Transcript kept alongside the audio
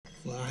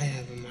Well, I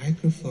have a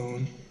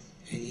microphone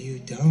and you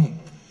don't.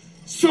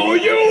 So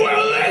you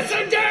will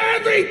listen to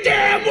every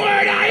damn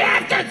word I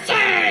have to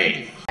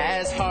say!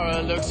 As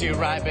horror looks you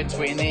right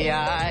between the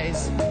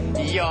eyes,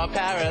 you're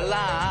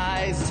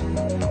paralyzed.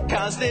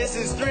 Cause this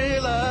is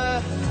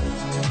Thriller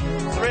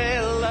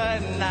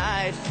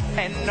Night.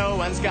 And no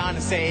one's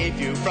gonna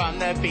save you from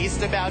the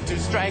beast about to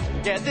strike.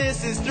 Yeah,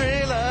 this is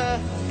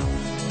Thriller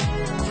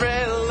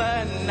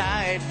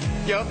Night.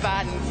 You're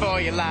fighting for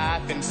your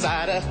life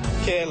inside a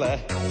killer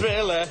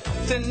thriller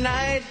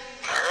tonight.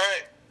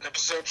 Alright,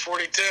 episode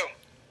 42.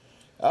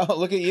 Oh,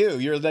 look at you.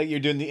 You're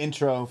doing the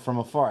intro from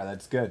afar.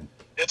 That's good.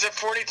 Is it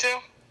 42?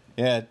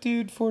 Yeah,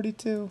 dude,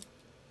 42.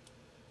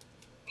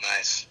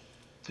 Nice.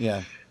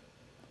 Yeah.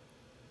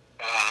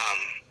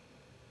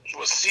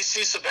 Was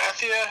CC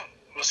Sabathia,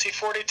 was he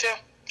 42?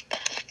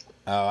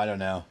 Oh, I don't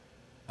know.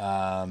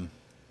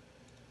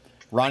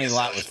 Ronnie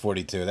Lott was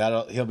 42.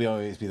 He'll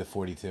always be the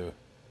 42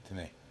 to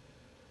me.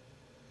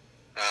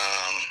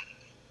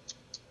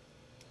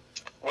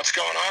 What's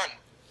going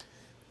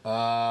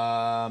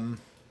on?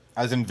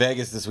 I was in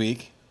Vegas this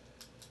week.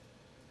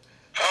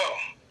 Oh,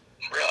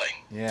 really?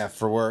 Yeah,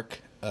 for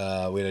work. We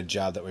had a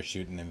job that we're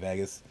shooting in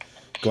Vegas.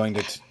 Going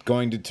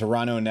to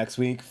Toronto next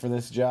week for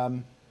this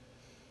job.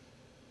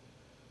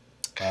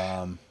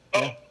 Yeah,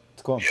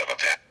 it's cool. You have a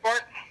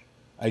passport?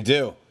 I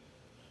do.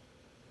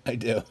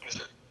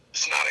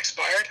 It's not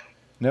expired?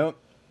 Nope.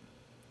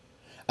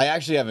 I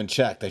actually haven't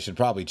checked. I should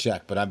probably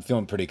check, but I'm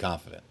feeling pretty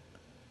confident.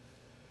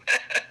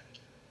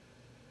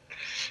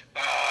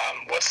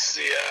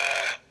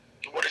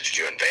 What did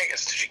you do in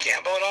Vegas? Did you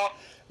gamble at all?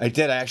 I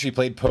did. I actually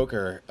played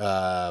poker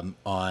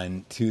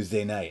on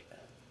Tuesday night.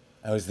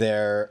 I was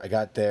there. I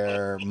got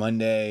there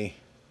Monday,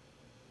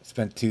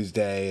 spent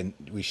Tuesday, and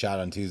we shot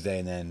on Tuesday,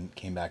 and then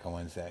came back on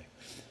Wednesday.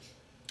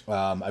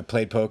 I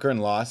played poker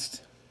and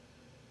lost.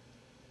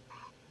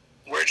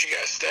 Where'd you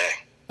guys stay?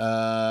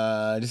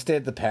 I just stayed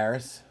at the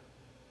Paris.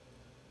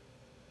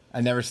 I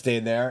never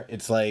stayed there.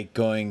 It's like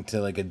going to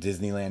like a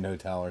Disneyland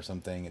hotel or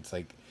something. It's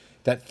like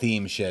that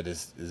theme shit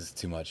is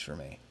too much for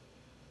me.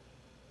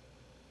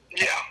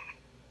 Yeah.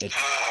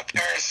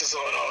 Paris is a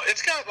little.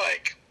 It's got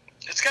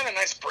a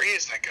nice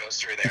breeze that goes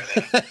through there.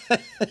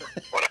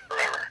 What I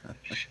remember,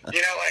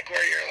 like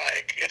where you're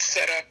like it's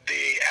set up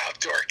the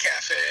outdoor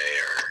cafe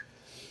or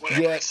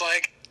whatever. Yeah. It's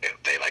like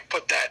they like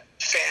put that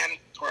fan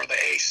or the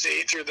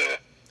AC through the.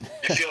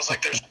 It feels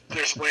like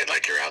there's wind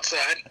like you're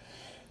outside.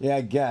 Yeah,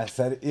 I guess.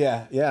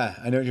 Yeah.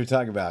 I know what you're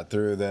talking about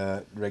through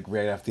the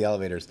right off the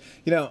elevators.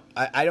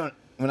 I don't.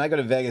 When I go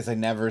to Vegas, I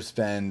never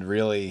spend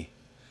really,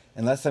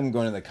 unless I'm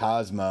going to the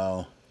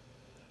Cosmo.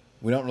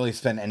 We don't really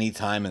spend any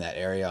time in that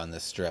area on the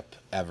Strip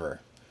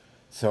ever,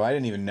 so I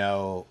didn't even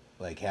know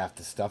like half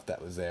the stuff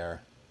that was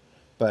there.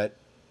 But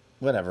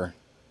whatever.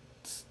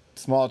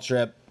 Small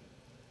trip,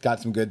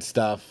 got some good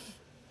stuff.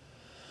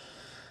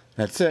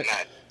 That's it.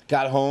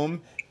 Got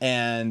home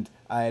and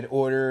I had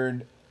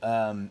ordered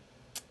from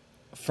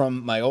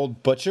my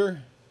old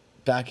butcher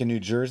back in New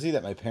Jersey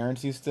that my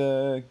parents used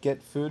to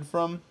get food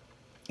from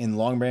in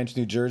Long Branch,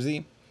 New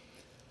Jersey.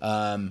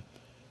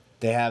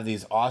 They have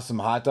these awesome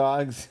hot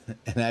dogs,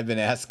 and I've been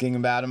asking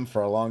about them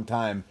for a long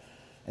time,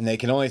 and they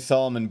can only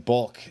sell them in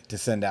bulk to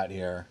send out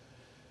here.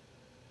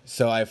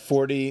 So I have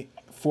 40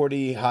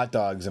 hot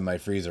dogs in my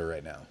freezer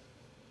right now.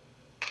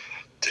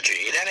 Did you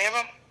eat any of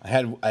them?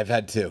 I've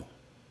had 2.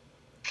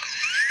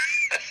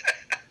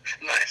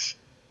 Nice.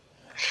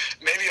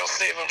 Maybe you'll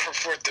save them for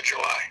 4th of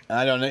July.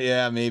 I don't know.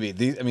 Yeah, maybe.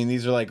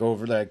 These are like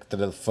over like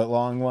the foot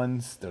long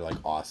ones. They're like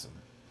awesome.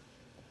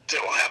 So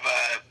we'll have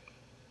a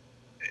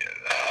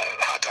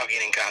hot dog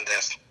eating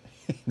contest.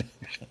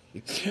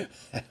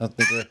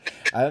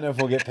 I don't know if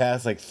we'll get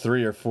past like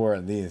 3 or 4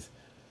 of these.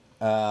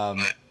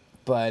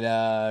 But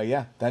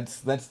yeah,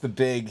 that's the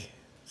big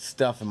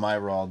stuff in my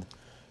world.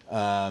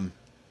 And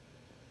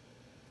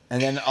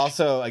then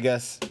also, I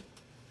guess,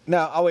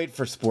 no, I'll wait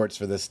for sports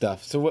for this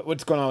stuff. So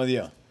what's going on with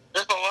you?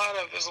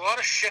 There's a lot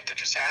of shit that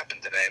just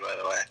happened today, by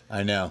the way.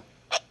 I know.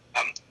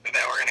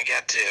 That we're gonna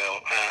get to.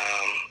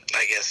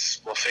 I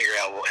guess we'll figure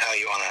out how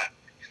you want to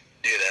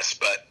do this,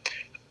 but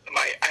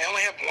I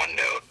only have one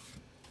note.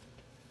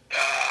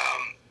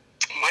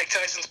 Mike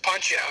Tyson's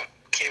Punch-Out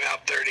came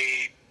out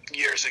 30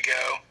 years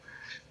ago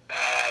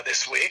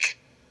this week,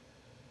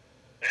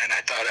 and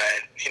I thought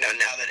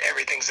now that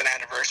everything's an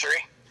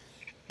anniversary,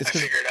 I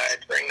figured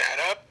I'd bring that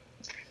up.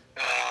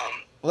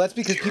 Well, that's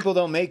because people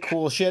don't make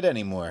cool shit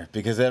anymore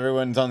because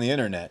everyone's on the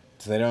internet,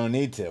 so they don't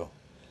need to.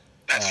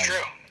 That's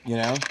true. You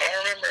know?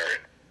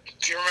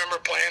 Do you remember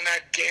playing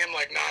that game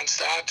like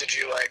nonstop? Did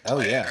you like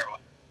play it? Or what?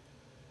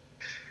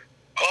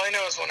 All I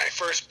know is when I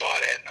first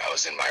bought it, I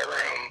was in my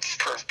room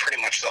for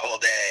pretty much the whole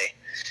day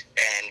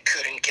and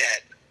couldn't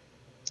get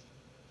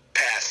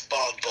past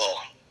Bald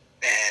Bull.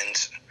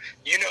 And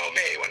you know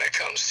me when it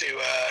comes to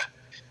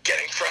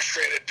getting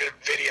frustrated with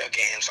video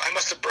games. I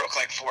must have broke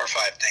like 4 or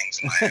 5 things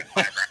in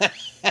my room.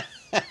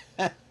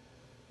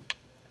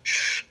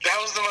 That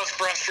was the most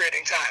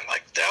frustrating time.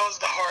 Like, that was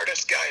the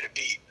hardest guy to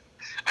beat.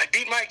 I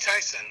beat Mike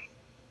Tyson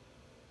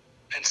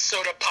and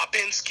Soda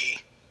Popinski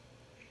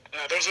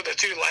Those are the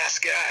two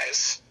last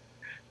guys.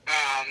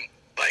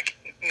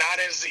 Not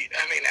as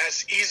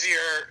as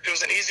easier. It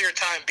was an easier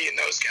time beating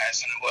those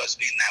guys than it was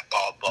beating that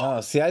Bald Bull. Oh,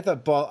 see, I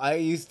thought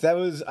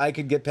I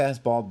could get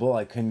past Bald Bull.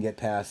 I couldn't get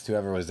past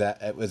whoever was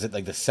that. Was it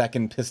like the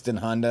second Piston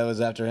Honda was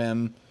after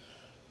him,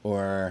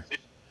 or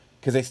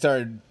because they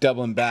started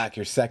doubling back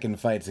your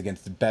second fights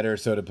against better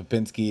Soda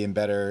Popinski and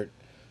better.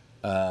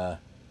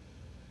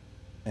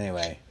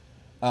 Anyway,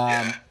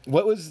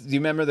 what was? Do you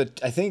remember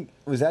I think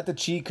was that the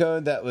cheat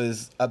code that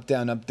was up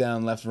down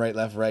left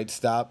right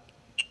stop.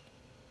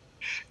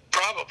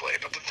 Probably,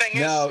 but the thing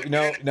is...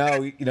 No,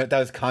 that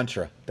was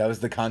Contra. That was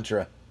the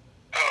Contra.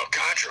 Oh,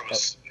 Contra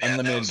was...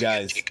 Unlimited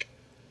guys.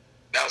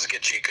 That was a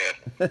good cheat code.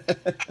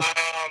 But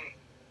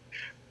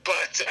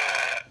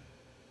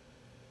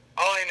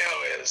all I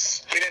know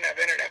is we didn't have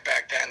internet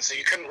back then, so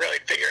you couldn't really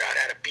figure out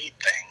how to beat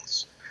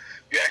things.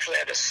 You actually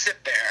had to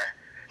sit there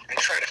and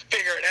try to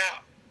figure it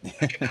out.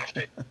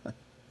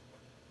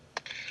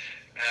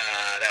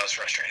 That was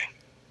frustrating.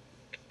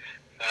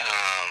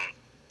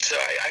 So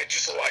I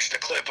just watched a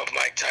clip of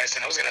Mike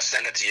Tyson. I was going to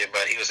send it to you,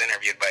 but he was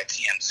interviewed by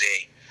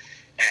TMZ,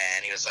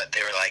 and he was like, they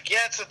were like,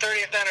 yeah, it's the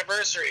 30th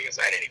anniversary. He goes,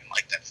 I didn't even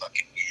like that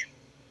fucking game.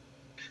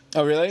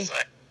 Oh, really?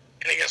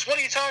 And he goes, what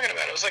are you talking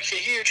about? It was like a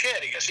huge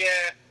hit. He goes,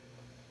 yeah,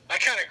 I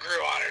kind of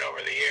grew on it over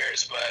the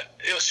years, but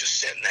it was just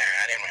sitting there.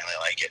 I didn't really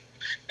like it.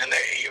 And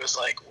he was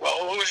like,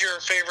 well, who was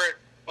your favorite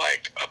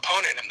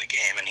opponent in the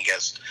game? And he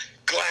goes,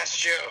 Glass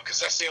Joe,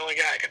 because that's the only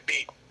guy I could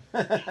beat.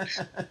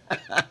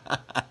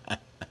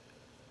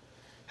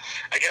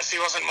 I guess he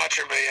wasn't much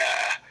of a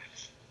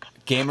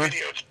gamer.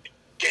 Video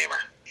gamer.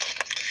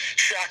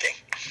 Shocking.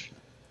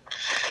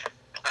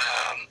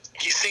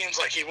 He seems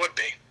like he would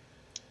be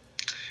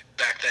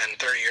back then,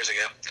 30 years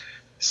ago.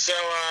 So,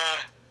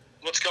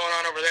 what's going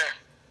on over there?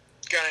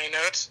 Got any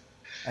notes?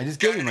 I just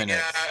gave you my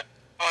notes.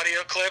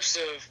 Audio clips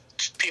of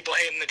people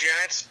hating the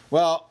Giants?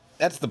 Well,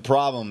 that's the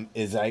problem.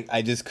 Is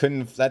I just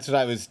couldn't. That's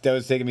what that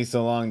was taking me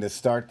so long to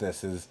start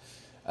this. Is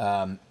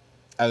I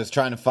was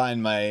trying to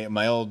find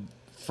my old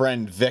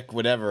friend Vic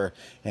whatever,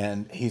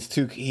 and his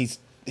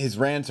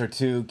rants are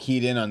too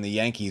keyed in on the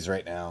Yankees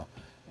right now,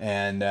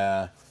 and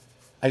I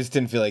just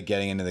didn't feel like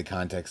getting into the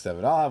context of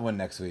it. I'll have one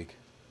next week.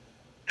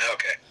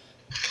 Okay.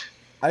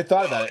 I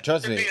thought about it.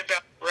 Trust me. It should be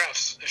about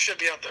refs. It should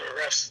be about the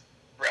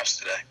refs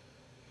today.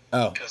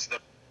 Oh. Because the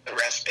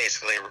refs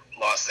basically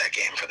lost that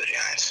game for the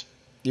Giants.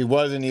 It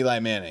wasn't Eli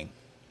Manning.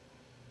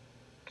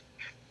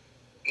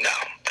 No,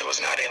 it was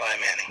not Eli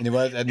Manning. And it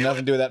had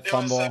nothing to do with that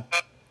fumble. It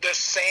was the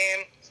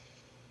same.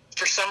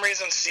 For some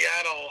reason,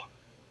 Seattle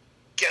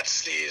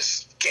gets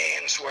these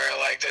games where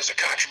there's a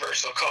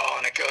controversial call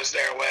and it goes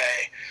their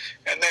way,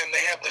 and then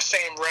they have the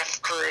same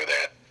ref crew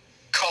that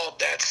called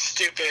that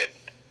stupid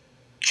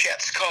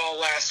Jets call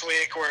last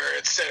week where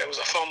it said it was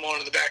a fumble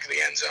into the back of the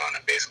end zone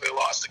and basically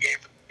lost the game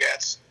for the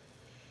Jets,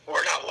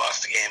 or not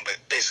lost the game, but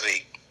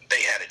basically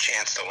they had a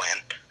chance to win.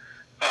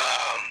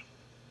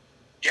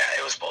 Yeah,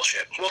 it was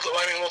bullshit. We'll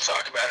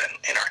talk about it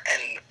in our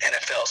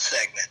NFL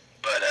segment,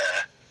 but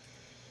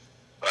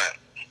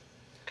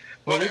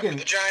whatever.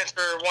 The Giants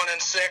are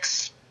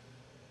 1-6,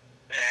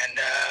 and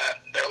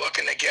they're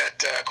looking to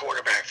get a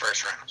quarterback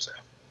first round. So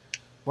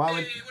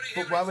why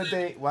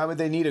would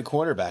they need a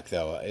quarterback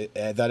though?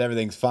 I thought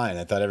everything's fine.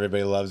 I thought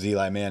everybody loves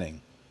Eli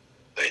Manning.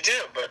 They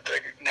do, but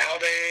now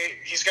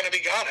he's going to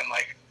be gone in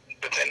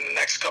within the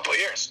next couple of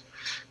years.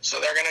 So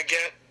they're going to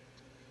get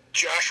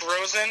Josh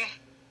Rosen.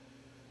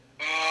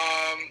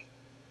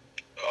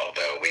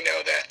 Although we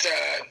know that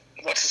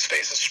what's his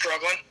face is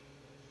struggling.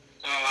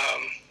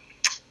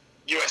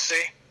 USC.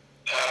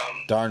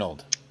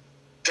 Darnold's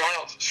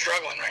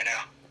struggling right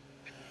now.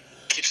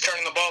 Keeps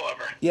turning the ball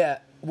over. Yeah.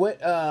 What?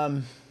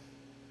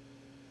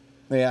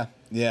 Yeah.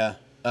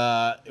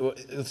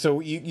 So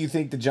you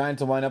think the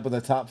Giants will wind up with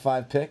a top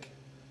 5 pick?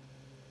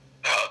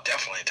 Oh,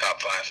 definitely top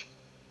 5.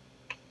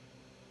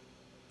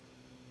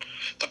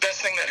 The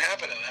best thing that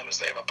happened to them is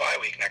they have a bye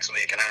week next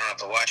week, and I don't have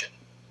to watch it.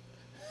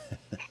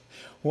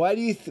 Why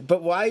do you?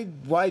 But why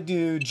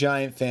do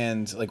Giant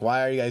fans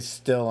why are you guys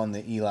still on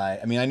the Eli?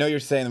 I mean, I know you're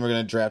saying that we're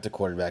going to draft a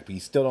quarterback, but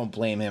you still don't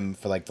blame him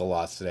for the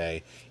loss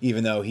today,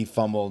 even though he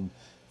fumbled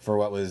for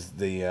what was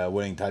the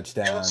winning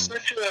touchdown. It was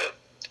such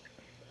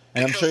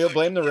and I'm sure you'll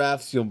blame the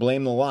refs, you'll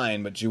blame the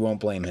line, but you won't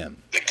blame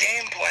him. The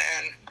game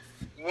plan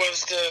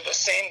was the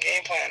same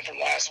game plan from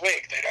last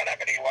week. They don't have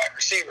any wide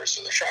receivers,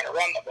 so they're trying to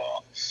run the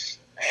ball.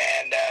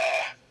 And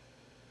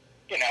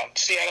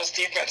Seattle's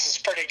defense is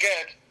pretty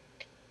good.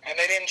 And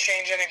they didn't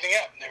change anything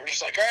up. They were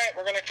just like, all right,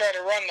 we're going to try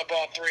to run the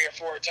ball 3 or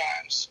 4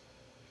 times.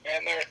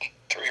 And they're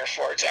 3 or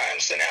 4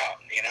 times and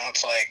out.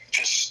 It's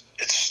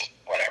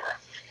whatever.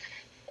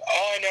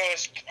 All I know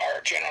is our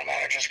general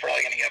manager's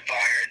probably going to get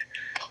fired.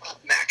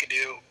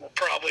 McAdoo will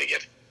probably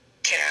get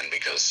canned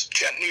because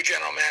new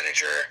general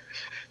manager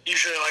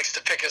usually likes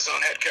to pick his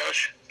own head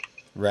coach.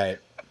 Right.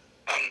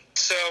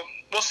 So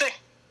we'll see.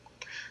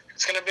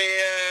 It's going to be...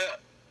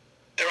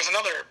 there was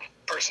another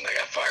person that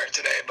got fired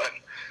today, but...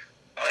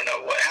 I don't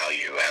know how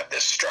you have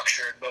this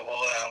structured, but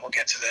we'll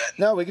get to that.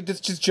 No, we could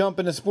just jump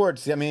into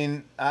sports. I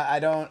mean, I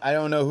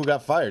don't know who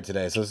got fired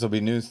today, so this will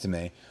be news to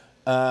me.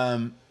 There's a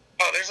lot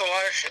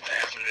of shit that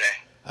happened today.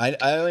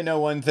 I only know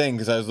one thing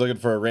because I was looking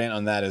for a rant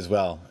on that as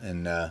well,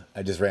 and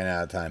I just ran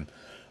out of time.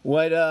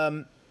 What? Are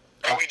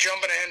we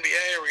jumping to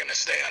NBA, or are we going to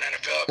stay on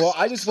NFL? Well,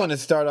 I just want to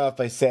start off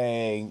by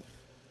saying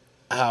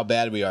how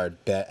bad we are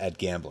at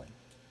gambling.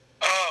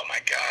 Oh my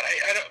God!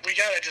 We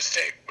gotta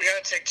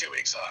take 2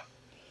 weeks off.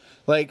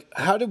 Like,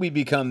 how did we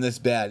become this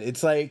bad?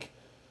 It's like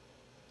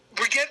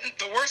We're getting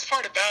the worst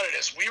part about it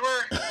is we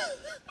were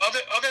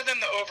other than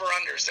the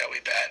over-unders that we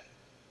bet.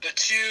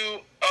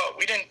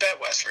 We didn't bet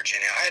West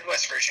Virginia. I had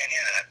West Virginia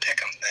in that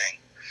pick'em thing.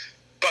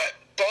 But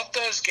both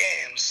those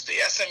games, the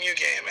SMU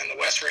game and the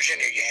West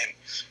Virginia game,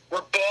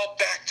 were ball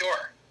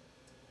backdoor.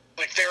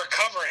 Like, they were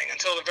covering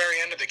until the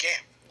very end of the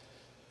game.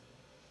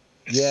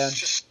 It's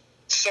just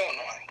so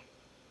annoying.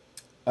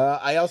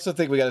 I also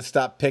think we got to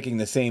stop picking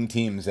the same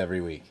teams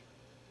every week.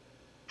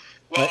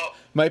 Well,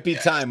 might be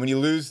time when you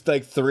lose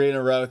like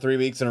 3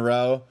 weeks in a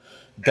row,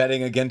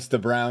 betting against the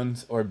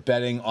Browns or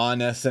betting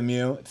on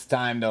SMU. It's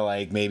time to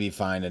like maybe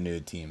find a new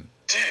team.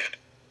 Dude,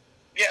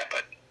 yeah,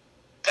 but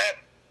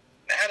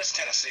how does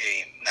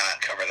Tennessee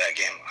not cover that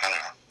game? I don't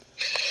know.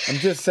 I'm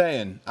just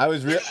saying.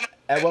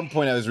 At one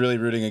point I was really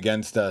rooting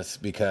against us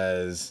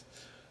because,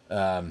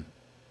 I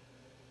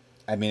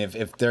mean,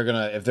 if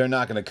they're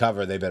not gonna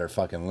cover, they better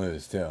fucking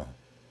lose too.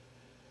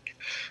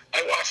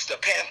 I watched the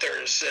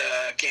Panthers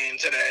game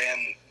today,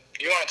 and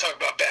you want to talk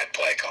about bad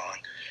play calling?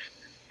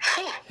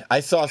 Whew. I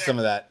saw some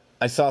of that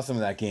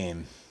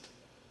game.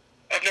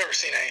 I've never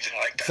seen anything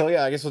like that. So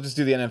yeah, I guess we'll just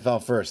do the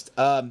NFL first.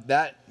 Did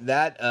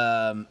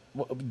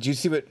you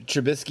see what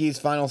Trubisky's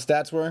final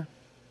stats were?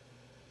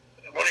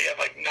 What do you have,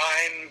 like 9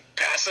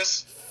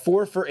 passes?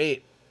 4 for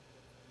 8.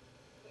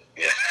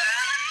 Yeah.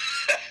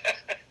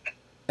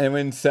 And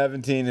win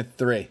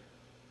 17-3.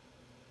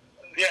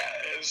 Yeah,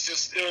 it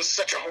was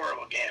such a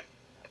horrible game.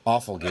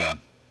 Awful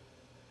game.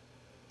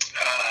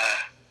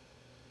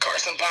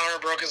 Carson Palmer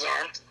broke his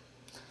arm.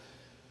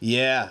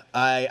 Yeah,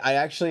 I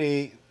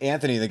actually,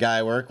 Anthony, the guy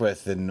I work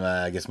with, and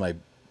I guess my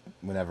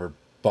whatever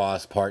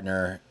boss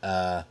partner,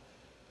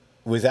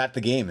 was at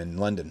the game in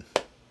London.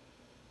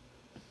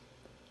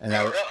 And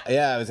Really?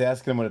 I was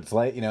asking him what it's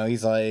like. You know,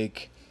 he's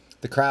like,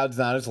 the crowd's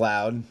not as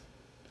loud.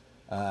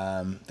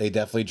 They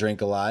definitely drink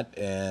a lot,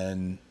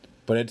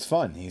 but it's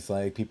fun. He's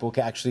like, people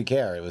actually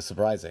care. It was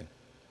surprising.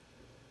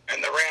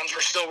 And the Rams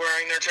were still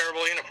wearing their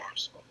terrible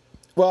uniforms.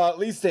 Well, at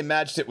least they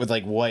matched it with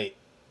like white.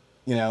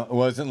 You know, it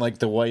wasn't like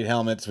the white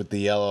helmets with the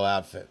yellow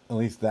outfit. At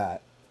least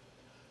that.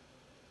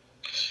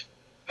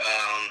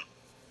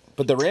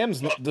 But the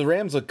Rams look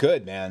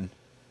good, man.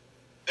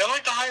 They're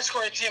like the highest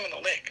scoring team in the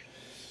league.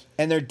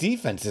 And their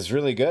defense is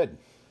really good.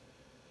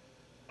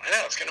 I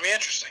know, it's going to be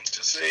interesting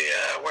to see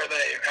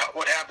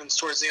what happens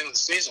towards the end of the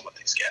season with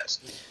these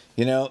guys.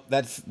 You know,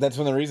 that's one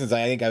of the reasons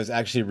I think I was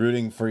actually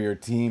rooting for your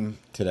team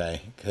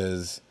today,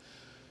 because,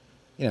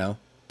 you know,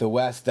 the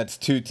West, that's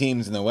 2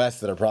 teams in the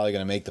West that are probably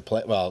going to make the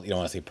play. Well, you don't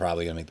want to say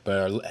probably going to make,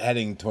 but are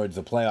heading towards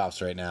the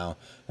playoffs right now.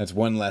 That's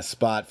one less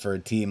spot for a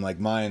team like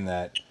mine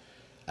that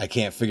I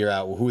can't figure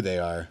out who they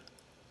are.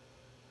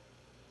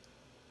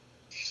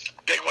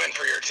 Big win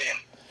for your team.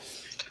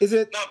 Is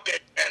it? Not big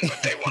win,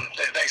 but they won.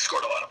 They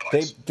scored a lot of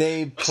points.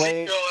 They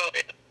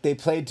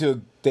played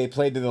to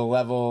the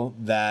level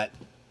that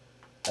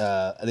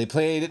they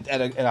played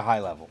at a high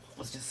level.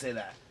 Let's just say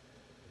that.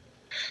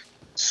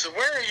 So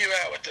where are you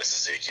at with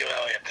this Ezekiel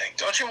Elliott thing?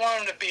 Don't you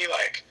want him to be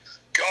like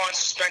go on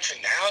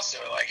suspension now? So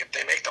like if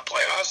they make the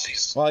playoffs,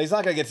 he's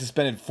not gonna get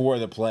suspended for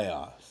the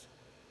playoffs.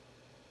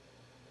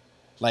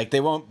 Like they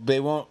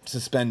won't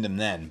suspend him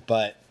then.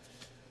 But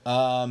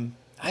I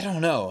don't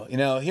know. You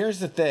know, here's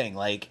the thing.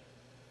 Like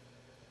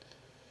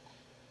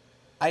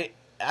I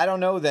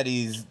don't know that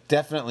he's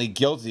definitely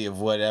guilty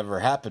of whatever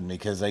happened,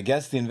 because I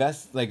guess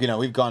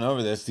we've gone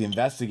over this. The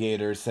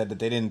investigators said that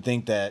they didn't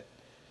think that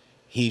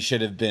he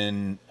should have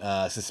been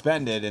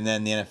suspended, and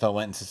then the NFL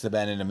went and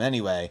suspended him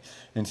anyway.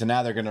 And so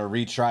now they're going to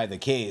retry the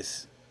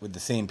case with the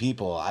same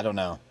people. I don't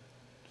know.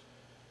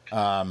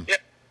 Yeah,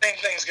 same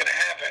thing's going to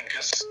happen,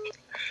 because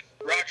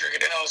Roger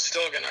Goodell is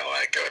still going to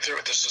like go through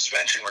with the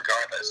suspension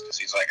regardless, because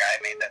he's like, I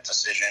made that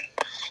decision.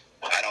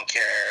 I don't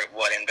care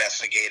what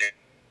investigators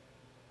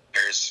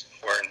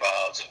were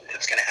involved.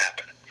 It's going to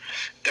happen.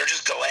 They're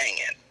just delaying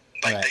it,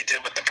 like right. they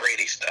did with the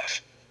Brady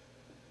stuff.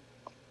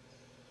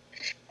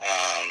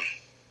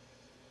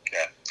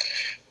 Yeah.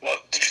 Well,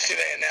 did you see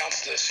they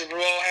announced the Super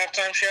Bowl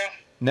halftime show?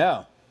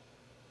 No.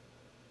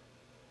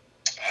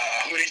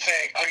 Who do you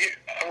think?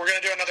 We're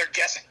going to do another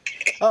guessing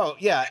game. Oh,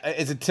 yeah.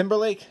 Is it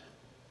Timberlake?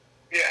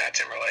 Yeah,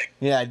 Timberlake.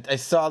 Yeah, I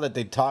saw that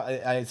they talked.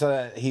 I saw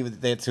that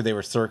that's who they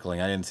were circling.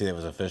 I didn't see that it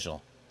was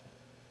official.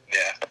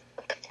 Yeah.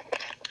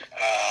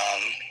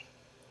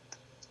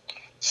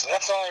 So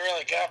that's all I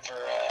really got for.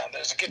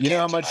 There's a good. You know game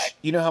how much? tonight.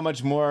 You know how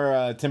much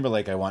more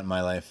Timberlake I want in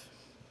my life.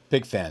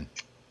 Big fan.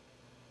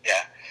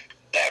 Yeah,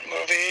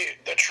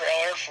 the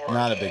trailer for.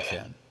 Not a big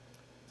fan.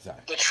 Sorry.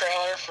 The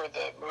trailer for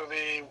the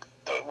movie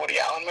the Woody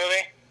Allen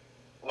movie,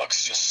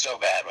 looks just so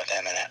bad with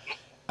him in it.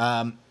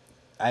 I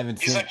haven't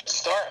He's seen. like the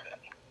star of it.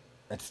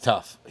 It's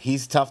tough.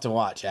 He's tough to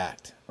watch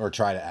act or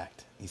try to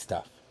act. He's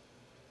tough.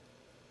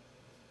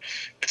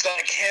 It's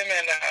like him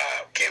and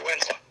Kate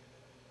Winslet.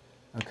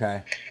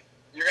 Okay.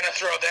 You're gonna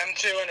throw them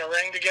two in a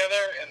ring together,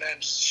 and then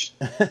it's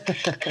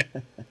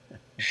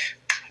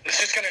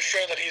just gonna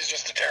show that he's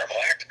just a terrible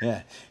actor.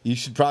 Yeah.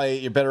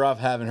 You're better off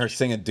having her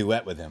sing a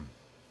duet with him.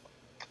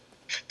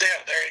 Yeah,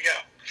 there you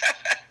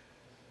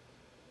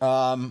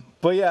go.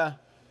 But yeah,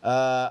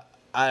 I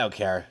don't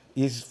care.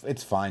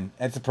 It's fine.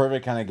 It's a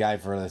perfect kind of guy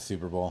for the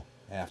Super Bowl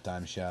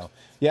halftime show.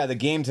 Yeah, the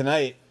game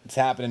tonight, it's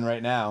happening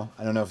right now.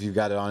 I don't know if you've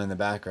got it on in the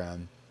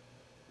background.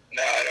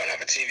 No, I don't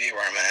have a TV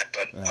where I'm at,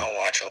 but I'll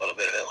watch a little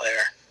bit of it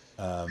later.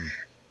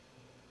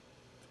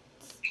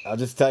 I'll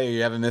just tell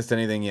you haven't missed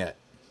anything yet.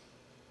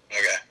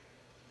 Okay.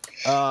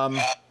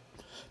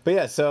 But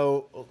yeah,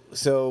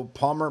 so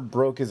Palmer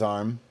broke his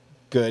arm.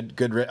 Good,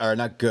 or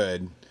not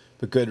good,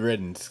 but good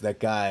riddance. That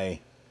guy.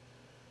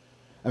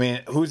 I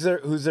mean, who's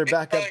their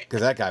backup?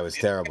 Because that guy was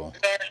terrible.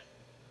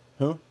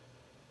 Who?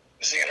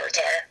 Is he gonna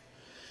retire?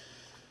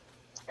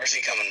 Or is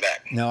he coming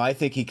back? No, I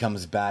think he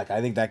comes back. I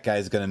think that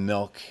guy's gonna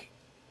milk.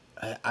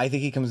 I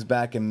think he comes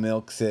back and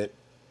milks it,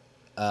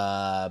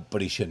 but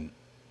he shouldn't.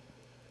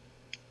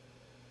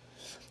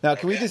 Now,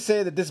 can we just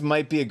say that this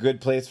might be a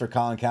good place for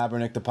Colin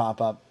Kaepernick to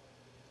pop up?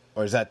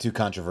 Or is that too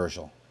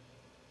controversial?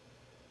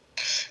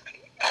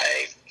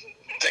 I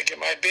think it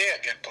might be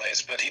a good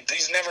place, but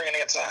he's never going to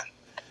get signed.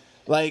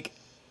 Like,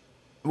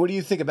 what do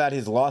you think about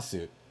his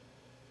lawsuit?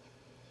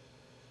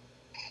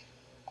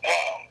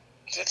 Oh,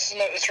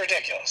 it's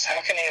ridiculous.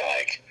 How can he,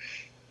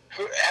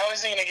 how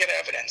is he going to get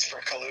evidence for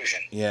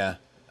collusion? Yeah,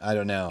 I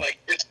don't know. Like,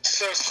 it's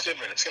so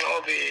stupid. It's going to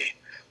all be...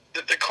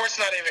 The court's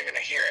not even going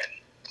to hear it.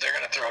 They're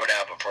going to throw it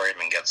out before it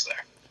even gets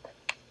there.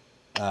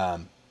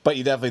 But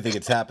you definitely think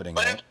it's happening,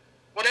 right?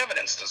 What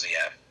evidence does he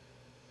have?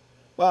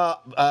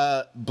 Well,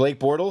 Blake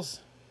Bortles?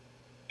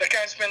 That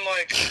guy's been,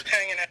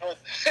 hanging out with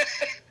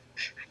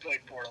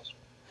Blake Bortles.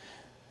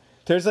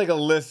 There's, a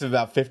list of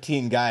about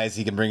 15 guys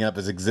he can bring up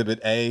as Exhibit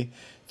A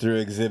through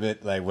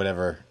Exhibit,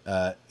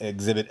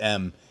 Exhibit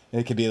M.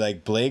 It could be,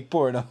 Blake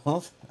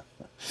Bortles,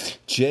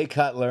 Jay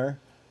Cutler.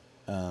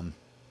 Anyway.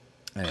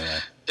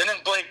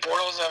 Didn't Blake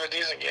Bortles have a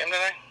decent game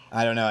tonight?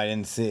 I don't know. I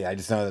didn't see. I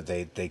just know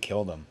that they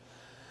killed him.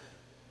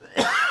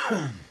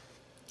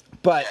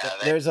 But yeah,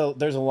 there's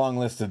a long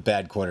list of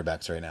bad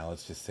quarterbacks right now.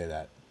 Let's just say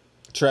that.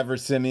 Trevor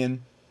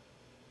Siemian.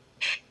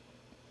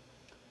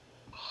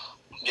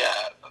 Yeah,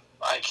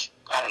 I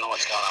don't know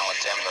what's going on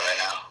with Denver right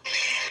now.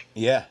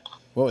 Yeah.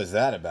 What was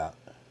that about?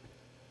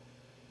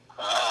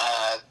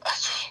 I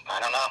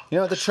don't know. You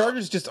know, the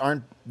Chargers just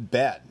aren't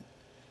bad.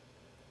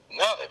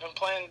 No, they've been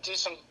playing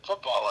decent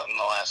football in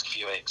the last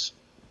few weeks.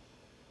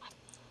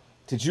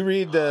 Did you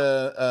read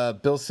the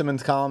Bill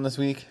Simmons column this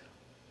week?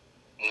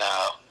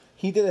 No.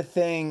 He did a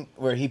thing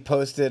where he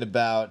posted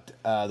about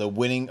the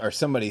winning, or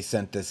somebody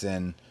sent this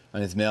in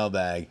on his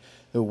mailbag,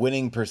 the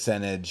winning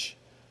percentage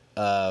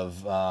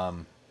of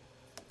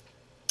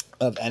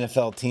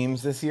NFL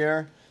teams this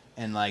year,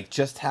 and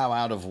just how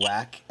out of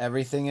whack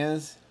everything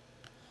is.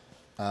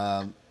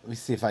 Let me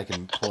see if I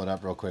can pull it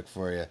up real quick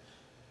for you.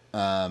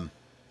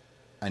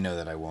 I know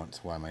that I won't,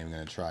 so why am I even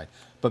going to try?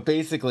 But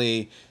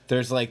basically,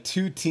 there's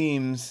two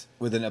teams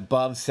with an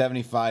above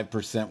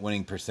 75%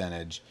 winning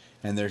percentage,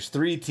 and there's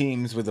 3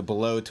 teams with a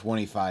below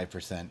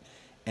 25%.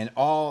 And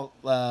all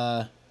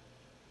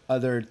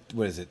other,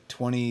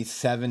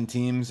 27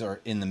 teams are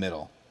in the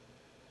middle.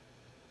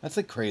 That's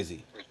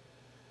crazy.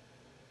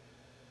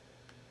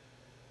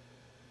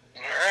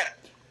 All right.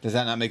 Does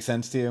that not make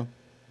sense to you?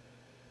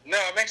 No,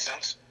 it makes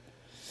sense.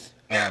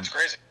 Yeah, it's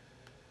crazy.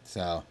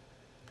 So,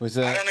 I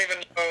don't even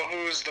know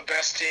who's the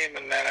best team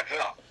in the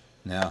NFL.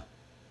 No.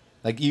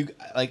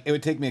 It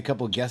would take me a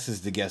couple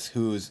guesses to guess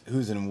who's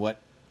in what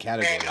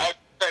category. I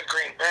said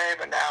Green Bay,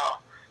 but now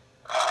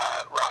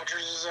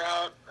Rodgers is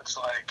out. It's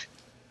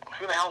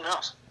who the hell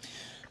knows?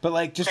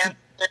 But just Kansas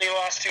City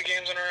lost 2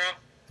 games in a row.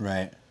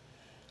 right.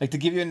 To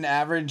give you an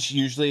average,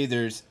 usually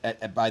there's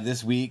by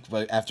this week,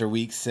 but after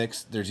week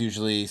 6, there's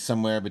usually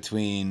somewhere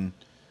between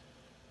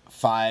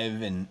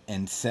 5 and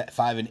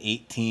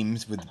 8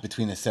 teams with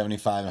between a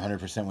 75 and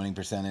 100% winning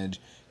percentage.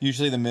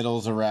 Usually the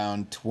middle's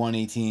around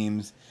 20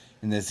 teams,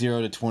 and the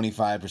 0 to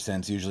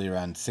 25% is usually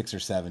around 6 or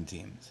 7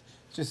 teams.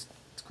 It's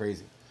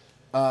crazy.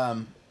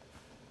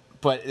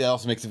 But it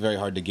also makes it very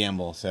hard to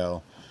gamble,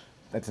 so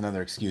that's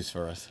another excuse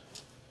for us.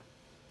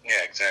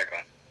 Yeah, exactly.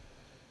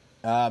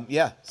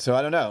 Yeah. So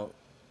I don't know.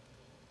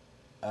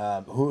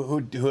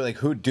 Who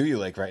do you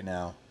like right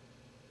now?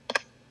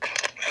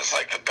 It's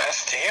the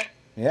best team.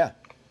 Yeah.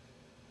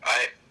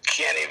 I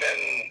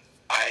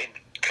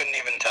couldn't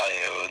even tell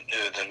you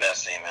who the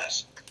best team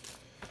is.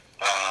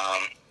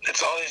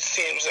 It's all these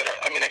teams that are.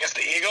 I guess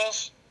the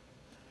Eagles.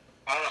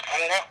 I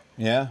don't know.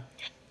 Yeah.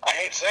 I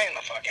hate saying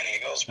the fucking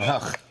Eagles, but,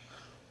 Ugh.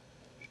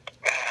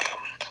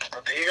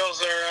 But the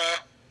Eagles are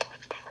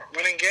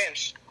winning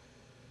games.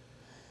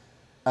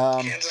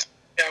 Um, Kansas,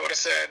 I would have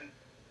said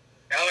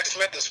Alex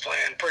Smith is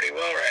playing pretty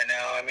well right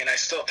now. I mean, I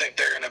still think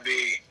they're going to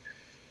be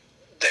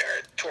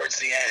there towards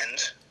the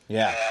end.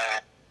 Yeah.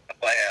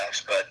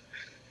 Playoffs, but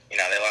they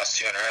lost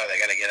 2 in a row. They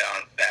got to get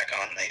back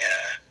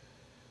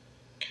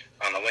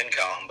on the win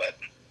column. But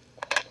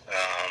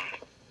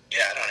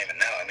I don't even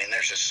know. I mean,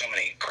 there's just so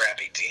many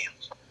crappy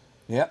teams.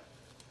 Yep.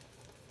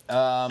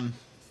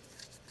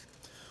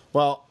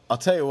 Well, I'll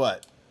tell you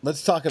what.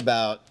 Let's talk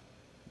about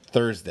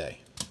Thursday,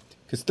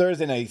 because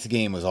Thursday night's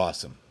game was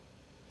awesome.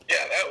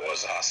 Yeah, that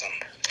was awesome.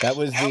 That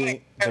was How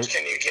many times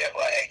can you get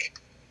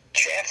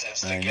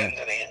chances to get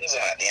into the end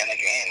zone at the end of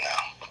the game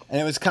now? And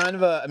it was kind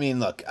of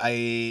look,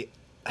 it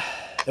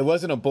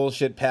wasn't a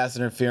bullshit pass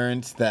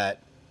interference that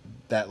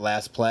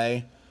last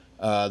play,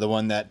 the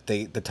one that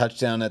the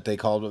touchdown that they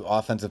called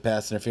offensive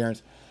pass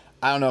interference.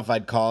 I don't know if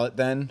I'd call it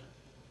then.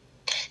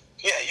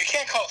 Yeah, you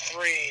can't call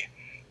 3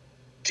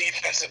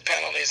 defensive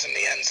penalties in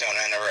the end zone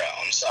in a row.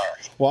 I'm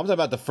sorry. Well, I'm talking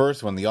about the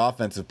first one, the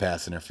offensive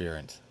pass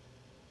interference.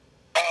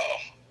 Oh,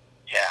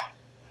 yeah.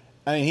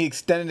 I mean, he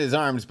extended his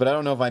arms, but I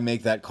don't know if I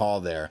make that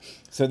call there.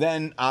 So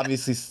then,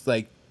 obviously,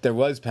 there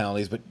was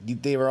penalties, but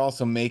they were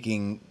also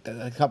making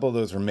a couple of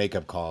those were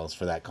makeup calls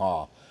for that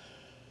call.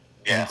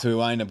 Yeah. And so we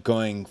wind up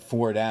going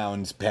 4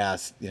 downs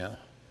past. It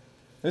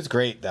was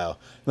great though.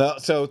 Well,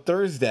 so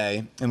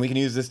Thursday, and we can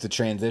use this to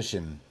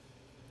transition,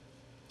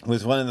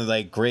 was one of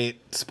the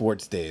great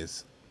sports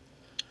days.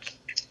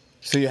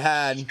 So you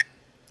had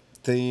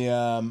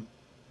the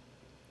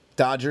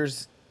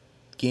Dodgers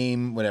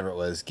game, whatever it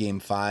was, game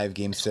 5,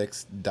 game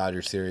 6,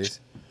 Dodger series.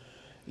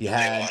 You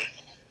had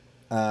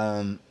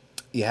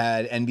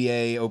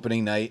NBA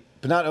opening night,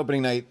 but not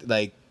opening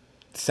night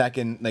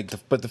second,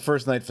 but the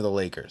first night for the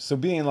Lakers. So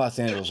being in Los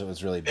Angeles, it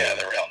was really big. Yeah,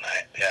 the real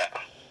night. Yeah.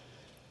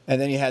 And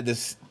then you had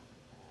this,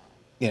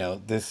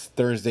 this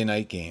Thursday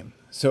night game.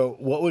 So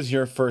what was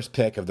your first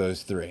pick of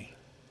those 3?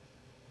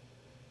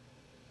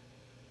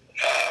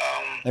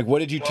 What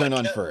did you turn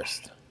on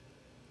first?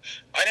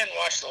 I didn't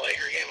watch the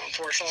Laker game,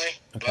 unfortunately.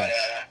 Okay.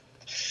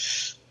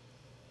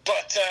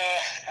 But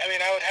I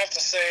mean, I would have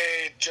to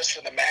say, just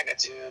for the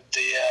magnitude,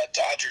 the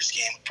Dodgers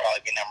game would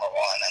probably be number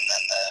 1, and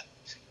then the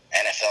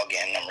NFL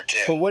game number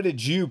 2. But what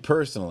did you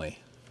personally?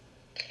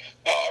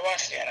 Oh, I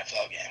watched the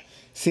NFL game.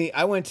 See,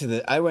 I went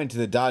to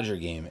the Dodger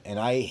game, and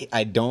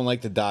I don't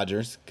like the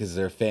Dodgers because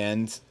their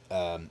fans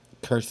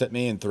curse at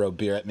me and throw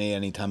beer at me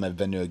anytime I've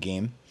been to a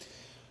game,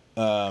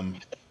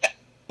 and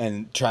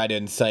try to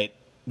incite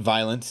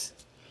violence.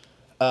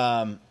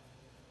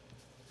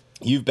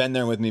 You've been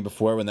there with me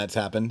before when that's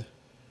happened.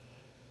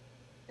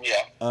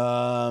 Yeah.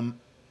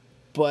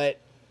 But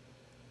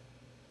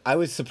I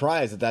was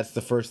surprised that that's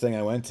the first thing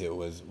I went to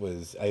was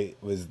the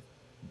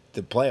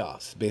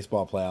playoffs,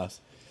 baseball playoffs,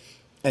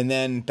 and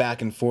then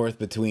back and forth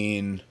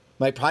between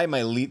the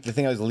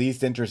thing I was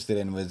least interested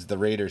in was the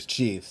Raiders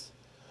Chiefs.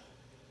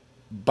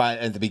 But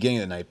at the beginning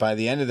of the night, by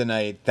the end of the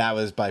night, that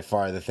was by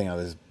far the thing I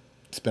was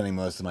spending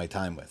most of my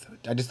time with.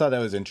 I just thought that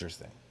was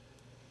interesting.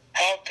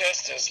 How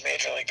pissed is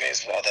Major League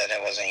Baseball that it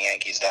wasn't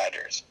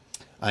Yankees-Dodgers?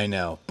 I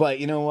know. But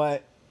you know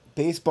what?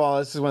 Baseball,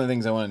 this is one of the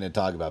things I wanted to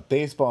talk about.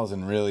 Baseball's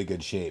in really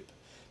good shape.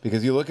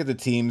 Because you look at the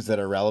teams that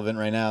are relevant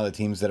right now, the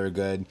teams that are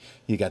good.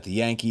 You got the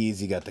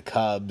Yankees, you got the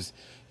Cubs,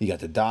 you got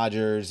the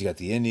Dodgers, you got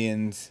the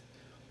Indians,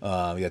 you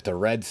got the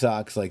Red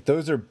Sox.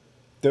 Those are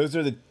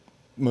the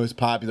most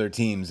popular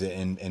teams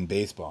in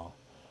baseball.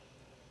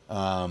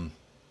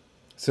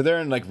 So they're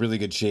in really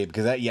good shape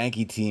because that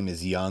Yankee team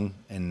is young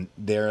and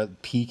they're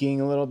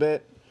peaking a little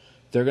bit.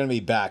 They're going to be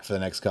back for the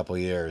next couple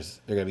of years.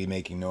 They're going to be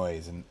making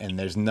noise, and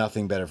there's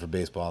nothing better for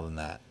baseball than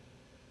that.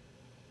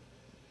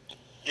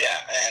 Yeah,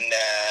 and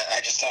I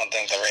just don't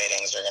think the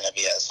ratings are going to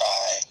be as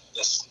high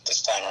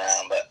this time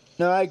around. But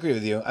no, I agree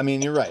with you. I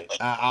mean, you're right.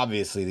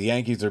 Obviously, the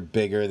Yankees are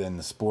bigger than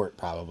the sport,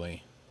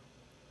 probably.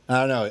 I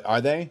don't know.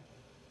 Are they?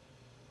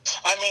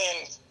 I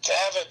mean, to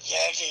have a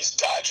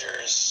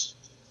Yankees-Dodgers,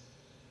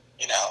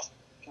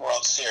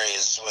 World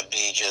Series would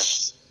be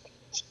just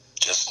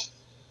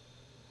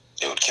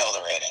it would kill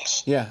the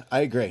ratings. Yeah,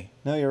 I agree.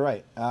 No, you're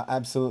right.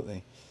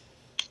 Absolutely.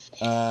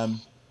 That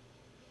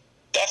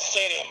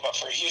stadium, but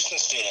for Houston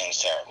Stadium, is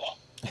terrible.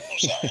 I'm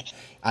sorry.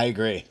 I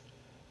agree.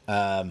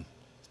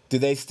 Do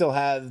they still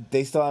have?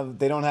 They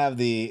don't have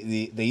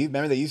the. They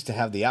remember they used to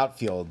have the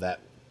outfield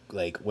that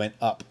went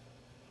up.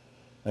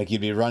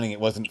 You'd be running. It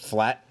wasn't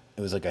flat.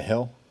 It was like a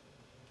hill.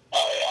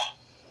 Oh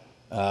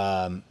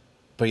yeah.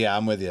 But yeah,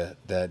 I'm with you.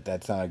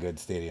 That's not a good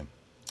stadium.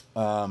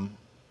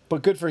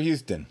 But good for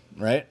Houston,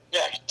 right?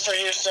 Yeah, good for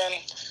Houston.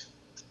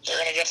 They're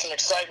gonna get some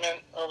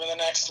excitement over the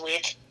next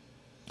week.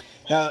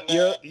 Now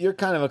And, you're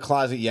kind of a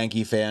closet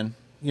Yankee fan.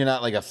 You're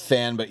not a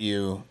fan, but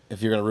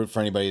if you're gonna root for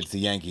anybody, it's the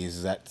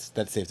Yankees. That's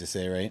safe to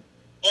say, right?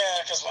 Yeah,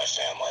 because my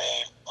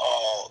family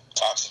all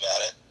talks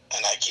about it,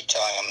 and I keep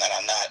telling them that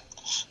I'm not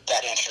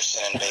that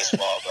interested in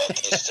baseball, but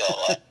they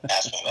still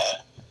ask me about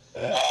it.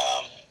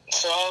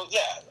 So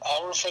yeah,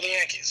 I'll root for the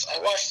Yankees. I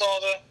watched all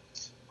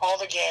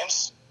the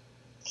games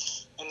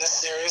in this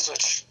series,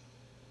 which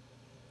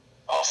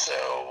also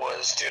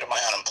was due to my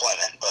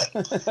unemployment, but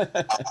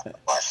I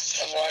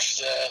watched I've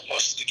watched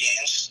most of the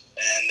games,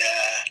 and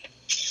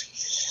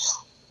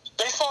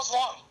baseball's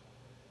long.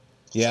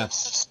 Yeah.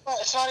 It's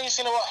not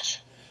easy to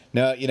watch.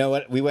 No, you know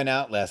what? We went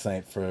out last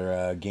night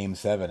for Game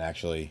 7,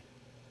 actually,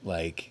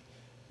 which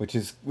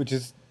is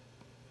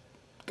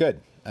good.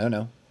 I don't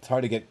know. It's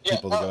hard to get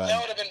people to go out. That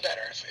would have been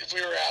better if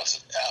we were out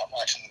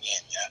watching the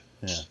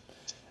game.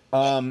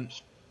 Yeah.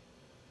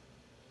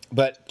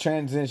 But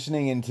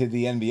transitioning into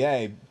the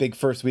NBA, big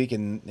first week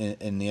in the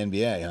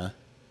NBA, huh?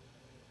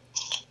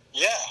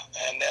 Yeah,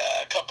 and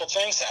a couple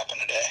things happened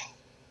today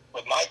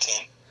with my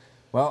team.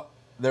 Well,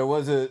 there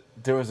was a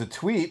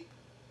tweet,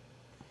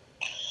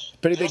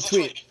 pretty big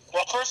tweet.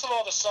 Well, first of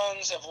all, the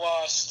Suns have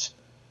lost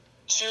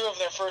 2 of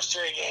their first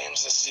 3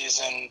 games this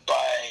season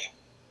by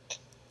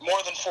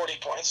more than 40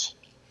 points.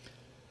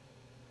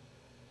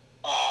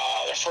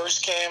 Their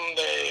first game,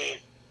 they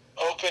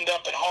opened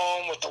up at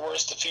home with the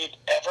worst defeat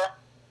ever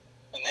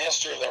in the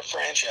history of their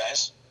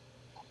franchise,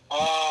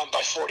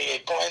 by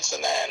 48 points,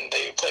 and then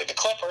they played the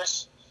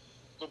Clippers,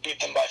 who beat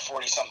them by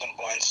 40-something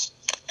points.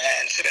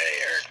 And today,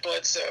 Eric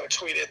Bledsoe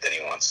tweeted that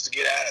he wants to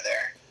get out of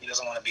there. He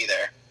doesn't want to be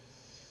there.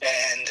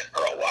 And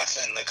Earl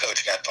Watson, the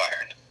coach, got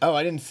fired. Oh,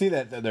 I didn't see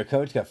that their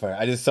coach got fired.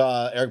 I just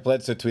saw Eric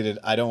Bledsoe tweeted,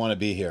 "I don't want to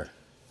be here,"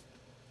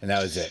 and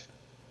that was it.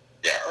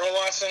 Yeah, Earl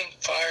Watson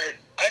fired.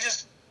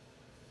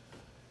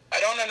 I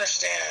don't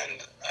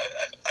understand.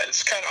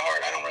 It's kind of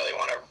hard. I don't really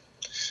want to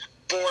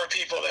bore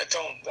people that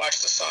don't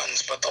watch the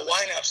Suns, but the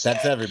lineups.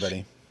 That's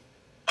everybody.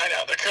 I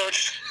know the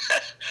coach.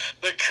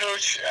 The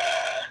coach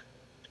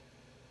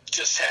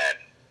just had.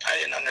 I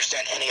didn't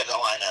understand any of the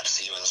lineups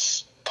he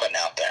was putting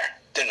out there.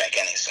 Didn't make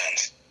any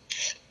sense.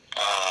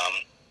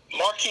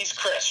 Marquise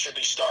Chris should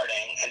be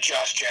starting, and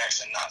Josh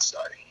Jackson not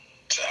starting.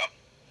 So,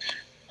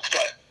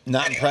 but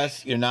not anyway.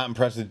 impressed. You're not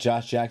impressed with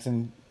Josh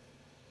Jackson?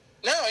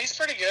 No, he's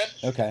pretty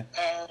good. Okay.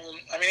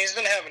 I mean, he's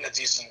been having a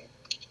decent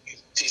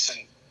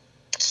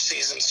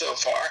season so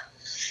far.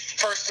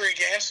 First 3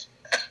 games,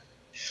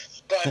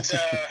 but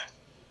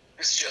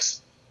it's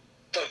just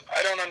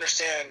I don't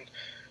understand.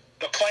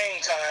 The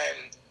playing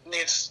time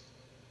needs.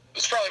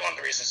 It's probably one of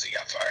the reasons he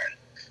got fired.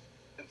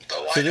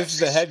 So this is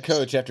the head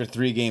coach after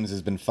 3 games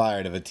has been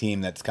fired of a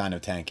team that's kind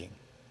of tanking.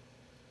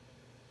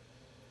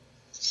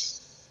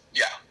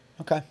 Yeah.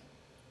 Okay.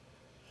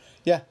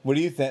 Yeah. What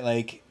do you think?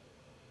 Like,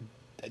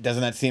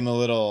 doesn't that seem a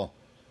little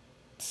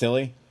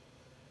silly?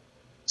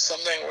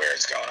 Something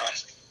weird's going on.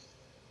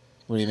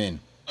 What do you mean?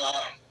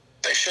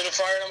 They should have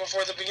fired him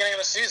before the beginning of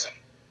the season.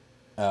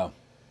 Oh.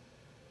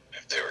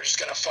 If they were just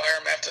going to fire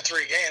him after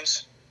 3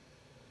 games.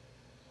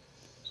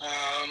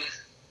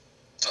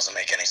 Doesn't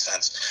make any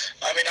sense.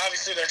 I mean,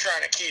 obviously they're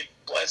trying to keep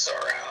Bledsoe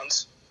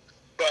around,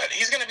 but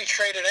he's going to be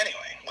traded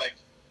anyway. Like,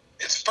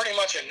 it's pretty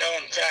much a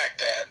known fact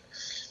that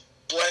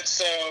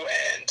Bledsoe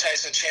and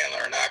Tyson Chandler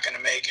are not going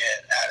to make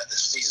it out of this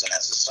season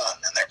as a Sun,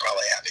 and they're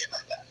probably happy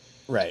about that.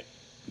 Right.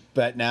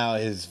 But now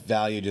his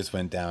value just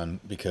went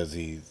down because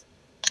he's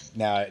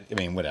now. I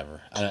mean,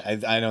 whatever.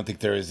 I don't think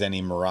there is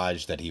any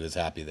mirage that he was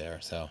happy there.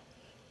 So.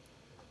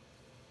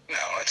 No,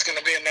 it's going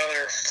to be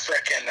another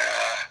frickin'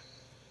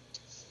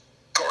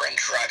 Goran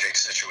Dragic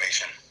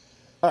situation.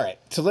 All right,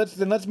 so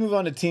let's move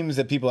on to teams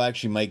that people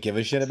actually might give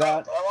a shit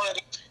about. I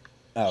wanted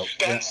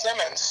Ben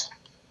Simmons.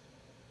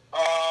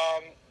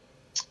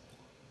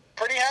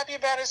 Pretty happy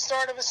about his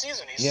start of the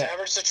season. He's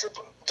averaged a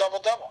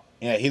double-double.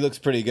 Yeah, he looks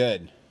pretty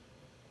good.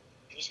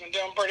 He's been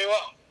doing pretty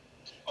well.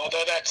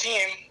 Although that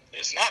team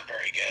is not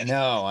very good.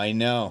 No, I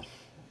know.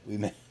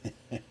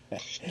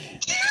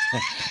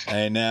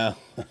 I know.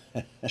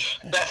 That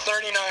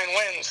 39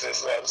 wins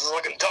is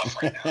looking tough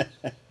right now.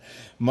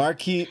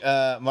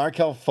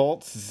 Markelle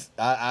Fultz,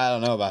 I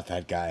don't know about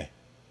that guy.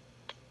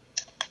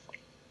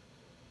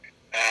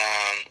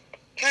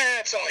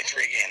 It's only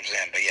 3 games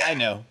in, but yeah. I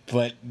know,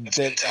 but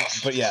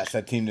yes,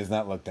 that team does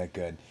not look that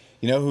good.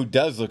 You know who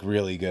does look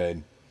really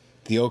good?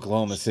 The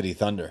Oklahoma City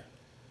Thunder.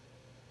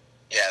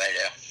 Yeah, they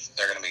do.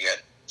 They're going to be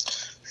good.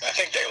 I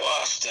think they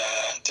lost.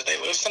 Did they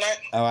lose tonight?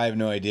 Oh, I have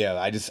no idea.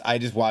 I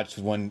just watched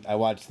one. I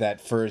watched that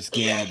first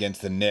game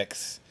against the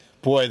Knicks.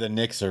 Boy, the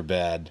Knicks are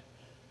bad.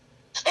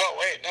 Oh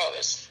wait, no.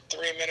 There's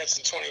 3 minutes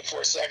and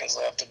 24 seconds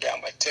left. They're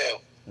down by 2.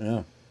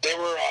 Yeah. They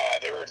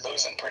were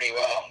losing pretty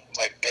well,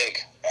 like big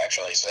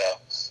actually. So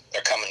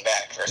they're coming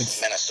back versus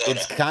Minnesota.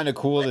 It's kind of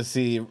cool to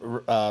see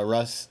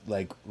Russ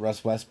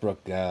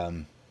Westbrook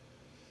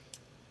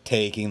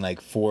taking like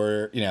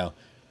 4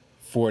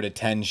 to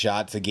 10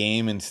 shots a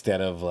game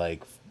instead of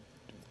like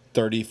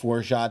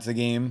 34 shots a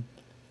game.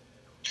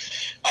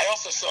 I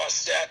also saw a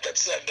stat that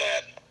said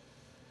that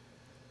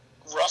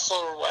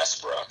Russell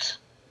Westbrook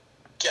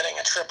getting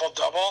a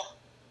triple-double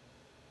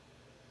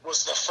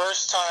was the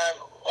first time.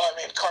 Well, I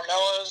mean,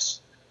 Carmelo's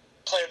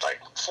played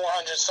like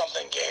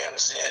 400-something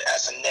games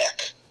as a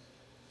Knick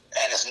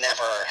and has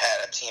never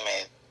had a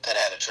teammate that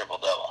had a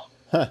triple-double.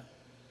 Huh.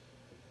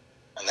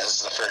 And this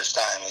is the first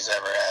time he's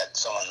ever had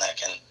someone that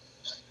can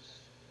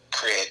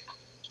create.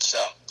 So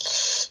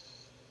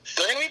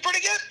they're going to be pretty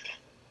good.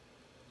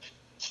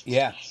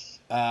 Yeah.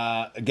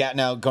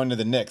 Now going to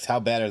the Knicks. How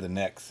bad are the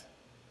Knicks?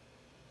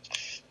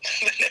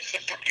 The Knicks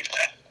are pretty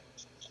bad.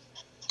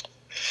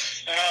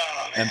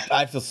 man. And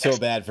I feel so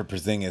bad for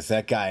Porzingis.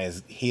 That guy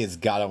he has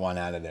got to want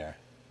out of there.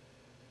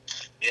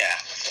 Yeah.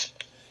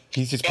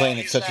 He's just playing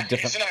at such a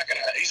different.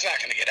 He's not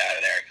gonna get out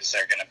of there because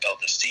they're gonna build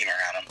this team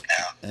around him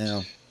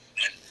now.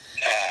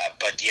 Yeah.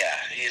 But yeah,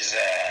 he's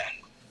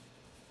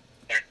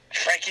they're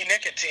Frankie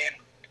Nicotine.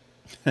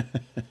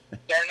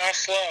 They're not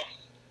slow.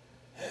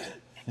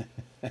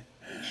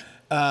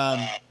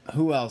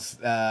 Who else?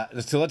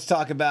 So let's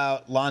talk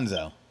about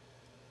Lonzo.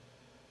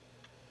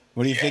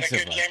 What do you think He so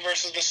had a far? good game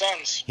versus the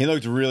Suns. He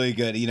looked really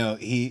good. You know,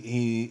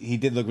 he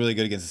did look really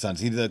good against the Suns.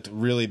 He looked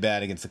really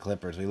bad against the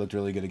Clippers. He looked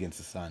really good against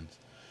the Suns.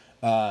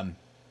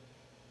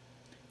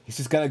 He's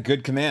just got a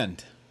good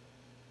command.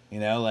 You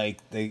know, like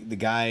the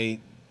guy.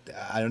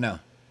 I don't know.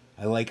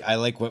 I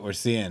like what we're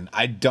seeing.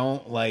 I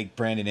don't like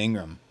Brandon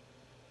Ingram.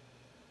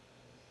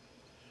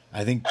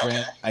 I think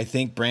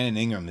Brandon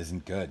Ingram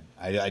isn't good.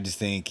 I just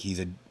think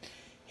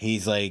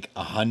he's like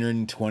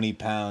 120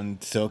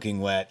 pound soaking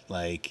wet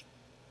like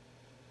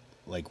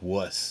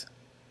wuss.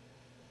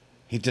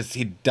 He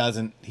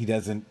doesn't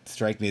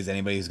strike me as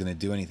anybody who's going to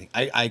do anything.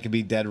 I could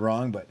be dead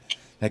wrong, but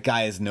that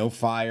guy has no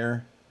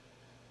fire.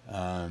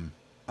 I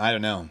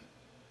don't know.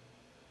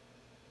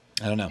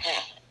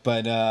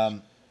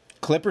 But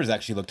Clippers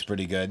actually looked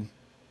pretty good.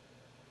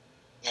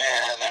 Yeah,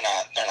 they're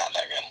not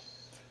that good.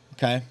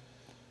 Okay.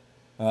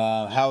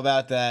 How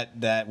about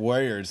that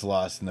Warriors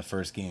loss in the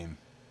first game?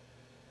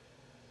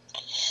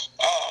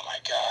 Oh my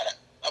God!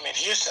 I mean,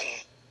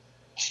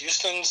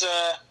 Houston's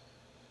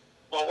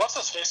well, what's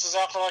his face is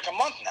out for like a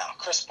month now.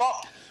 Chris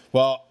Paul.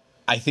 Well,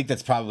 I think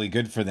that's probably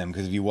good for them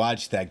because if you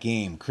watch that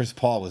game, Chris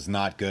Paul was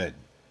not good.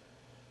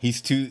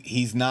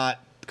 He's not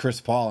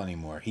Chris Paul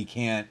anymore.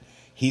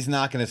 He's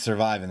not going to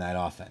survive in that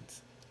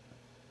offense.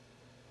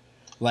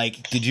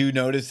 Like, did you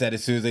notice that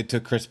as soon as they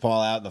took Chris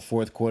Paul out in the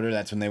fourth quarter,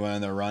 that's when they went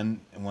on their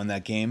run and won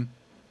that game?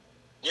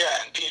 Yeah,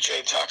 and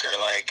PJ Tucker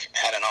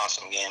had an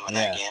awesome game in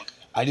that game.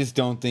 I just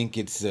don't think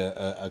it's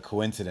a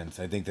coincidence.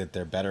 I think that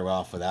they're better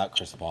off without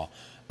Chris Paul.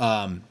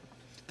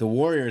 The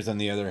Warriors, on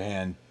the other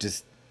hand,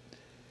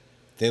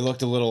 they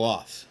looked a little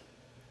off.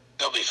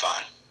 They'll be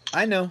fine.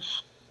 I know,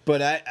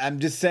 but I'm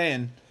just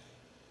saying,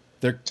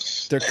 they're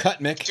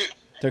cut, Mick. Dude.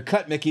 They're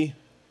cut, Mickey.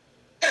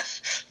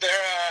 They're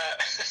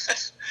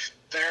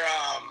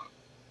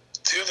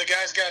two of the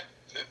guys got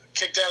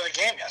kicked out of the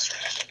game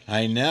yesterday.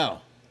 I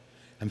know.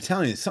 I'm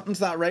telling you, something's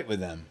not right with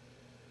them.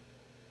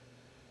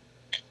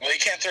 Well, you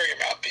can't throw your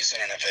mouthpiece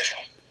in an official.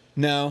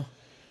 No.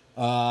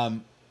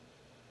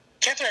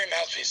 Can't throw your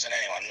mouthpiece in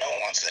anyone. No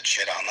one wants that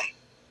shit on them.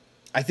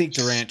 I think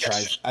Durant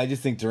tries. I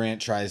just think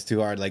Durant tries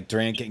too hard. Like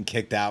Durant getting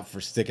kicked out for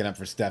sticking up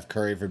for Steph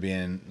Curry for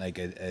being like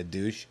a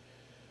douche.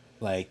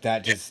 Like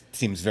that just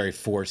seems very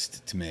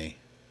forced to me.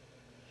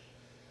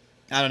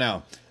 I don't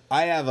know.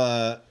 I have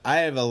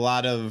a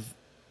lot of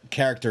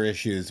character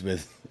issues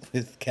with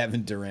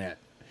Kevin Durant.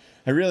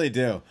 I really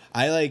do.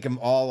 I like him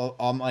all.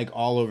 I'm like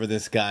all over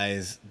this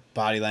guy's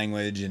body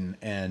language and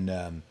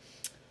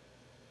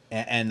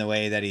the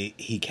way that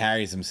he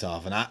carries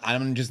himself, and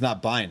I'm just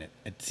not buying it.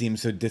 It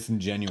seems so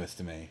disingenuous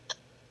to me.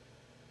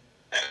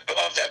 I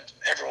love that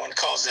everyone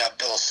calls out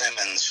Bill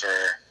Simmons for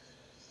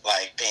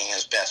being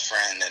his best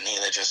friend, and he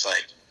just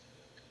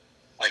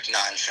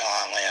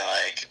nonchalantly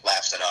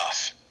laughs it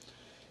off.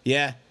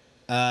 Yeah,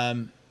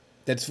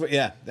 that's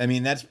I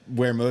mean, that's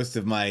where most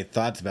of my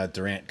thoughts about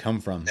Durant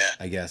come from. Yeah.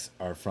 I guess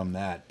are from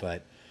that,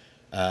 but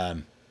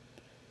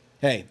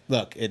hey,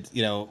 look,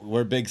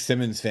 we're big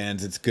Simmons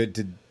fans. It's good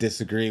to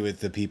disagree with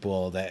the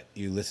people that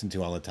you listen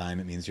to all the time.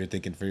 It means you're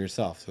thinking for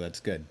yourself, so that's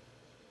good.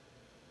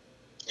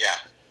 Yeah.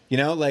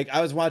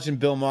 I was watching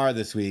Bill Maher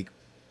this week.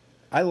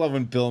 I love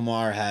when Bill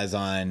Maher has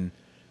on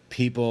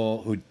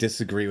people who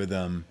disagree with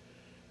him.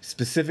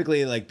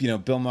 Specifically,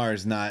 Bill Maher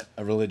is not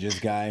a religious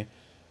guy,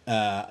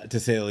 to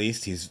say the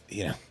least. He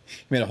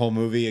made a whole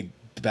movie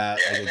about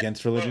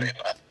against religion.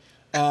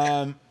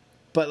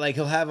 But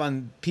he'll have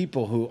on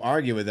people who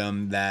argue with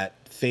him that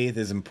faith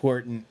is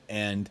important,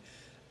 and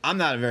I'm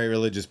not a very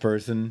religious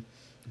person,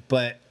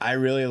 but I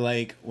really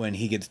like when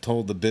he gets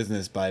told the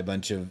business by a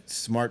bunch of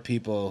smart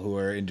people who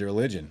are into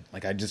religion.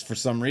 For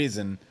some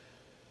reason,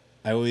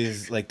 I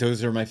always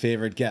those are my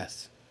favorite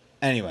guests.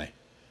 Anyway,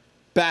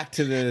 back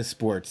to the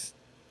sports.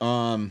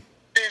 Favorite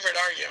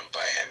argument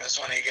by him is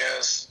when he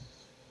goes,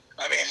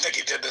 I think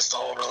he did this the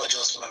whole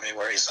religious movie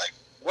where he's like,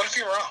 what if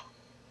you're wrong?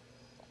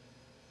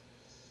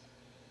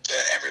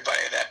 That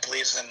everybody that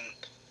believes in a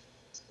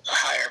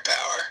higher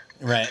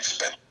power, right? They've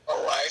spent a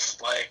whole life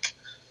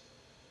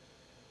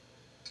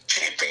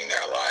shaping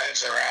their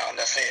lives around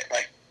a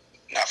fake,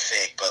 not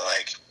fake, but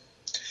a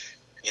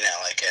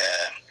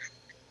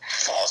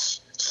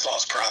false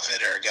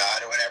prophet or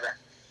God or whatever.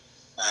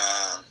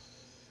 I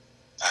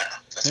don't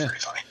know. That's pretty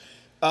funny.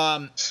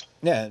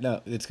 Yeah,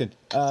 no, it's good.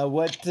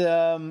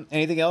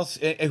 Anything else?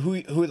 Who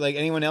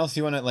anyone else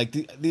you want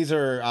to these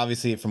are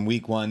obviously from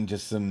week one,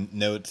 just some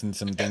notes and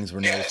some things we're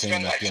noticing.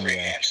 It's been 3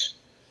 games.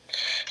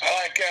 I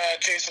like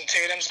Jason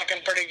Tatum's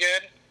looking pretty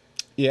good.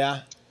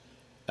 Yeah.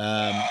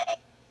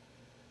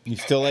 You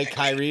still like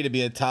Kyrie to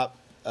be a top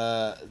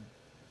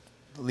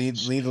lead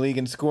the league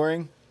in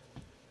scoring?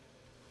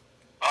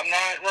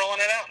 rolling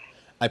it out.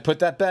 I put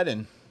that bet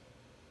in.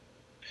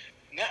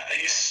 No,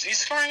 he's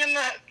scoring in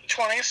the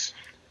 20s.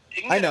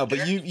 I know,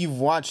 but you've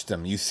watched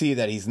him. You see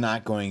that he's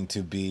not going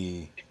to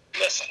be.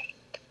 Listen,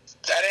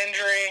 that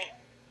injury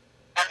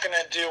not going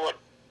to do what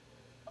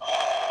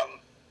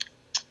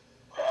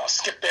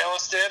Skip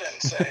Bayless did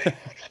and say,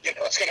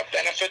 it's going to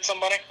benefit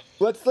somebody.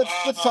 Let's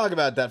talk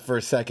about that for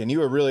a second. You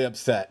were really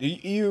upset.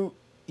 You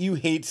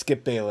hate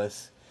Skip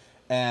Bayless,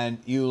 and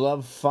you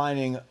love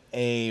finding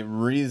a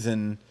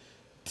reason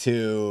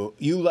to.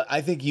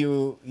 I think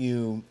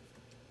you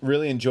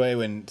really enjoy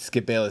when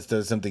Skip Bayless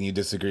does something you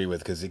disagree with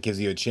because it gives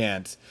you a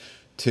chance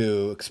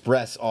to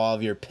express all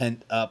of your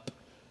pent up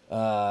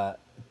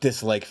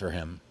dislike for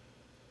him.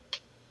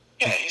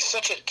 Yeah, he's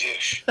such a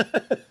douche. The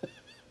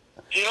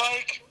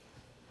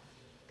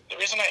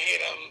reason I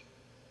hate him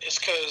is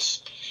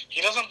because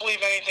he doesn't believe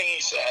anything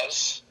he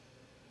says,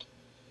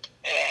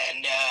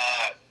 and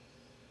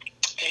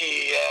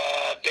he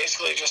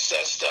basically just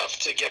says stuff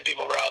to get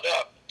people riled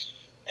up,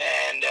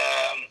 and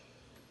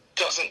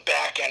doesn't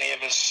back any of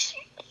his.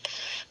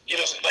 He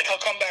doesn't he'll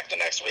come back the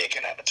next week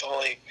and have a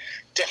totally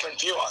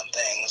different view on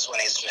things when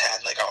he's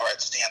had a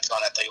hard stance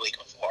on it the week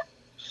before.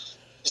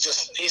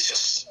 He's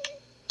just.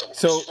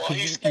 So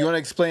you want to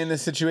explain the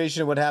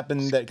situation? What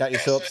happened that got you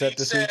so upset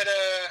this week?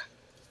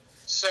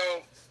 So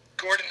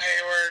Gordon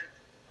Hayward,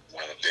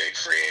 one of the big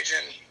free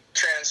agent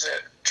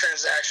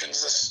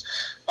transactions this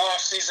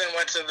offseason,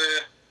 went to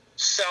the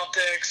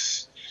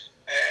Celtics,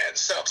 and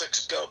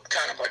Celtics built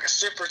kind of like a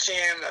super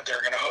team that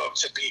they're going to hope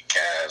to beat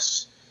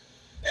Cavs.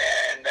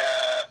 And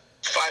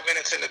 5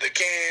 minutes into the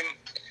game,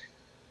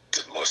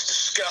 the most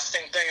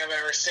disgusting thing I've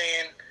ever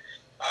seen,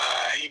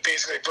 he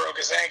basically broke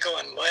his ankle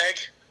and leg.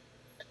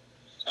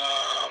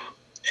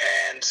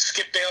 And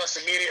Skip Bayless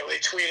immediately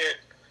tweeted,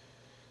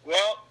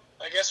 well,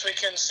 I guess we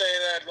can say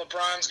that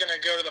LeBron's going to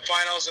go to the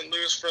finals and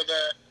lose for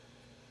the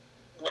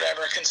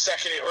whatever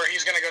consecutive, or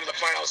he's going to go to the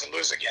finals and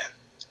lose again.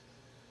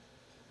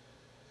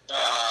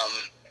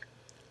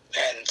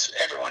 And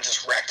everyone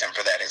just wrecked him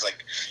for that. He's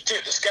like,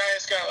 dude, this guy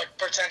has got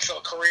potential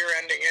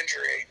career-ending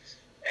injury,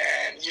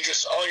 and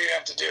all you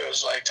have to do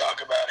is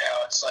talk about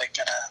how it's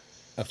gonna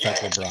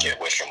affect LeBron.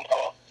 Wish him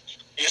well.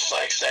 You just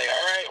say,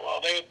 all right,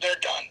 well they're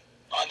done.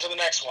 On to the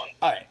next one.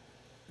 All right.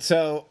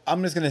 So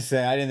I'm just gonna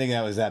say I didn't think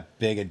that was that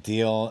big a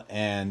deal,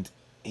 and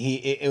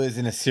it was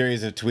in a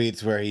series of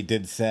tweets where he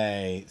did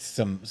say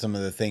some of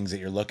the things that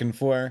you're looking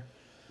for.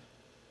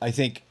 I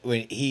think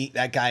when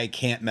that guy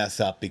can't mess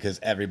up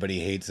because everybody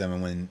hates him,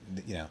 and when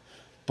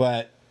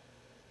but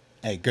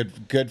hey,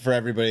 good for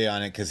everybody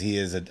on it because he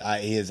is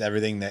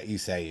everything that you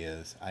say he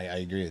is. I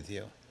agree with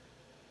you.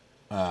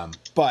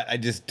 But I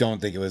just don't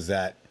think it was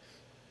that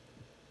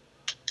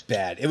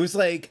bad. It was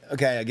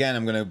okay, again,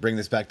 I'm going to bring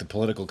this back to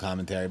political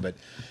commentary, but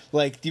do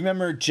you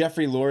remember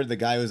Jeffrey Lord, the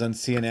guy who was on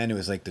CNN who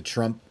was the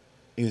Trump,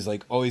 he was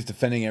always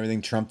defending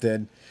everything Trump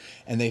did,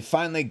 and they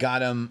finally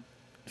got him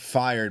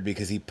fired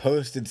because he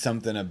posted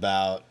something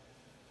about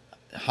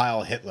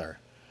Heil Hitler,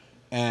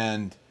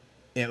 and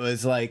it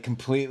was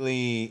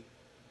completely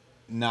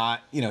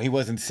not, he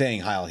wasn't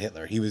saying Heil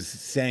Hitler, he was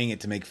saying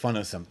it to make fun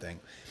of something,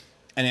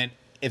 and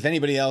if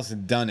anybody else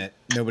had done it,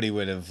 nobody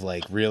would have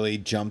really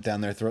jumped down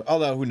their throat.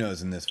 Although who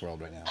knows in this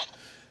world right now.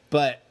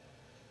 But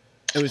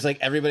it was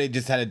everybody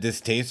just had a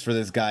distaste for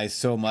this guy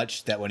so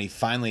much that when he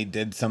finally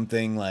did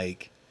something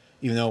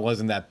even though it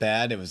wasn't that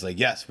bad, it was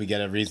yes, we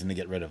get a reason to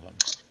get rid of him.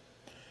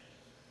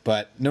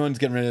 But no one's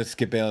getting rid of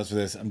Skip Bayless for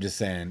this. I'm just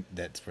saying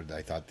that's where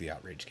I thought the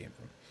outrage came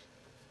from.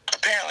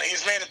 Apparently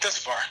he's made it this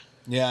far.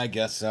 Yeah, I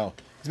guess so.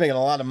 He's making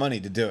a lot of money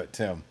to do it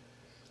too.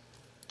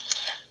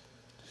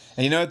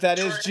 And you know what that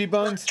is,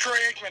 G-Bones? Troy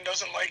Aikman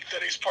doesn't like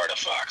that he's part of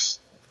Fox.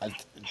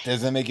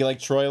 Does that make you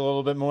like Troy a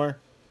little bit more?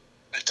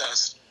 It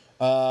does.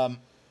 You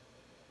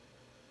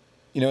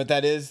know what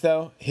that is,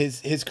 though?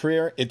 His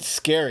career? It's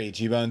scary,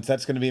 G-Bones.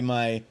 That's going to be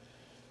my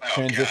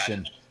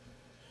transition.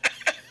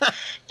 Well,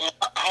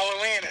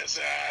 Halloween is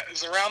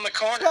around the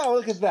corner. Oh,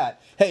 look at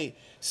that. Hey,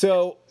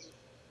 so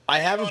I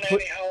haven't put...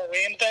 any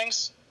Halloween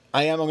things?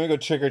 I am. I'm going to go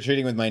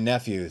trick-or-treating with my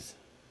nephews.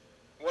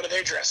 What are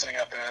they dressing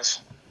up as?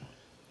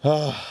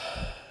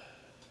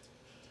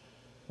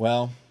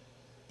 Well,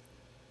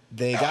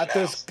 they got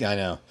those. I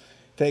know,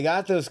 they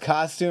got those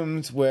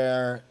costumes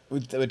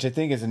which I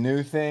think is a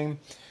new thing,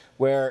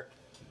 where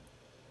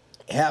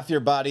half your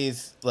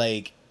body's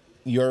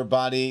your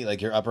body,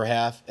 your upper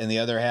half, and the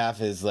other half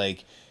is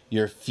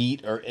your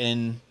feet are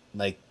in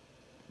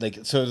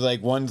so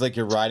it's one's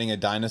you're riding a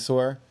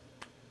dinosaur.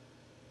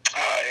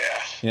 Oh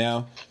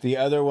yeah. The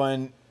other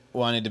one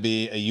wanted to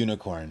be a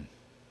unicorn.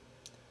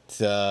 It's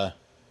a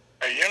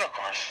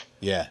unicorn.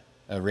 Yeah.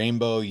 A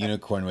rainbow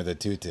unicorn with a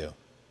tutu.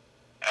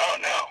 Oh,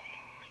 no.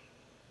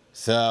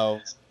 So.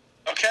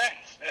 Okay.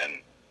 And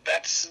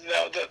that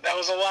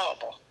was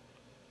allowable.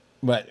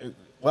 But,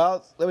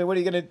 well, I mean, what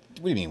do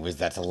you mean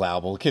that's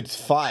allowable? The kid's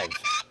 5.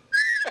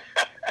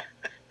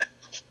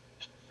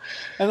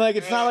 And,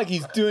 it's not like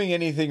he's doing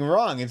anything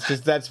wrong. It's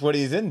just that's what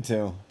he's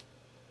into.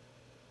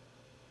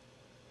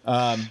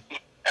 My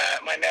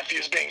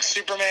nephew's being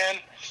Superman.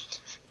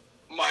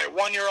 my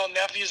 1-year-old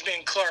nephew's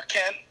being Clark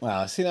Kent.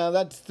 Wow. See, now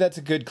that's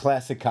a good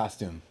classic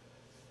costume.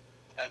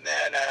 And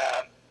then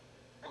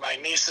my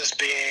niece is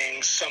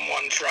being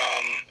someone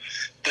from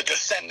The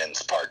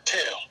Descendants Part 2.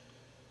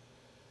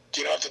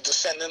 Do you know what The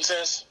Descendants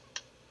is?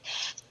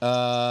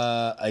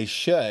 I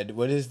should.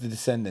 What is The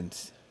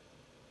Descendants?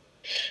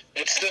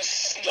 It's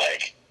this,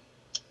 like,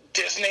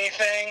 Disney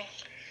thing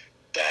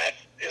that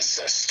it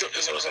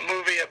was a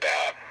movie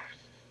about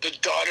the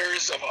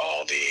daughters of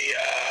all the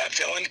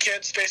villain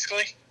kids,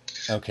 basically.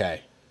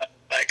 Okay.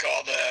 Like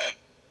all the,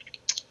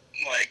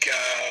 like,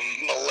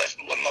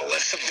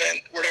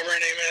 Maleficent, whatever her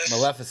name is.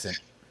 Maleficent,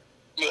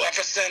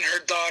 her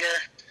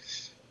daughter,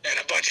 and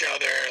a bunch of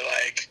other,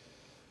 like,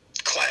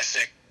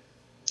 classic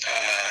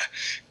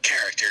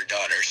character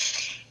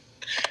daughters.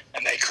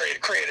 And they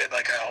created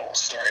like, a whole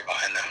story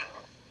behind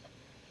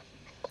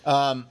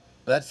them.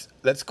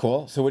 That's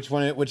cool. So which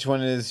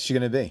one is she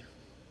gonna be?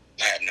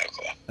 I have no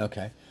clue.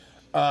 Okay.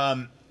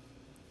 I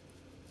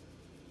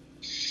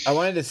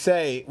wanted to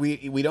say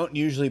we don't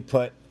usually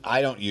put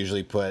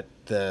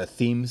the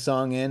theme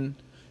song in,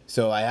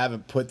 so I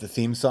haven't put the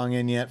theme song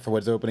in yet for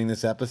what's opening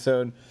this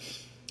episode.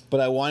 But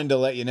I wanted to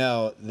let you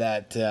know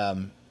that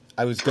I'm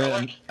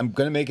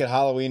gonna make it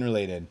Halloween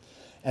related,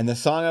 and the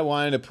song I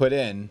wanted to put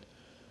in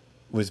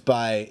was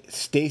by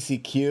Stacey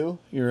Q.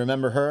 You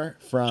remember her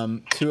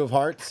from Two of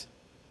Hearts?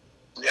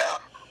 Yeah.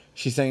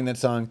 She sang that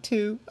song,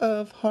 Two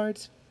of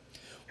Hearts.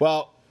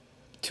 Well,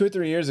 2 or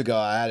 3 years ago,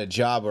 I had a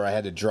job where I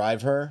had to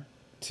drive her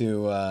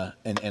to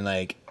and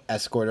like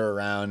escort her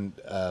around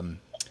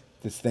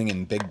this thing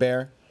in Big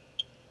Bear.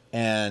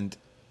 And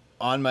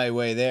on my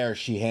way there,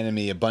 she handed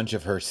me a bunch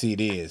of her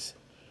CDs.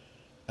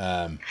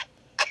 And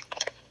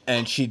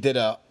she did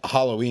a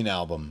Halloween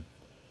album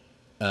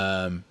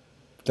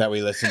that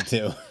we listened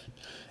to.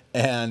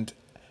 And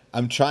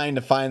I'm trying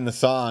to find the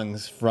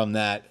songs from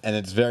that, and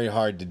it's very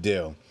hard to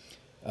do.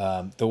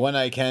 The one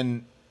I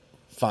can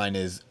find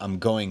is I'm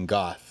Going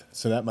Goth.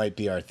 So that might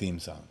be our theme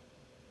song.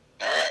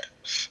 All right.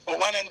 Well,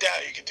 when in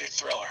doubt, you can do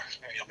Thriller.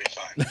 You'll be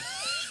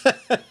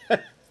fine.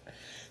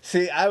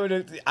 See, I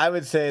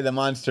would say the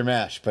Monster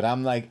Mash, but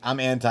I'm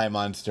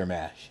anti-Monster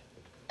Mash.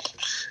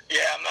 Yeah,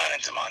 I'm not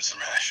into Monster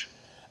Mash.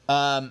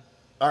 All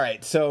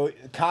right. So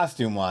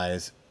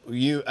costume-wise,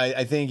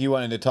 I think you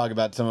wanted to talk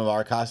about some of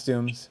our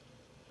costumes.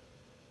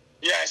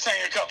 Yeah, I sent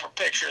you a couple of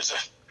pictures.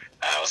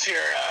 I was here.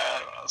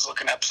 I was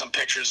looking up some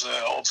pictures of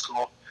old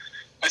school.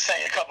 I sent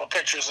you a couple of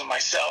pictures of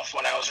myself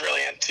when I was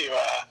really into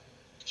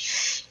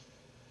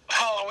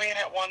Halloween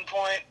at one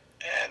point,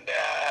 and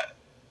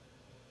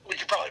we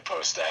could probably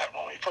post that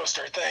when we post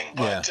our thing.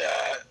 But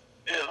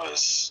I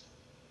was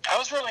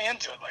really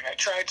into it. Like, I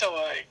tried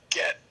to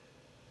get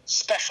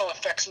special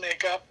effects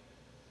makeup.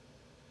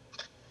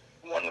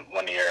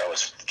 One year I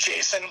was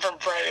Jason from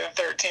Friday the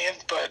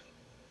 13th, but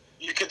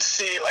you could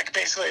see, like,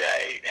 basically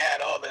I had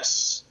all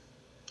this,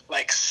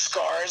 like,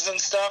 scars and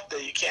stuff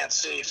that you can't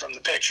see from the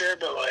picture,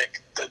 but, like,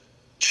 the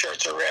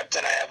shirts are ripped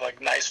and I have, like,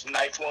 nice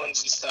knife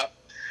wounds and stuff.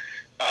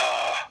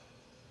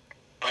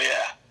 But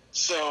yeah,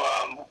 so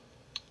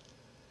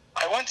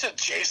I went to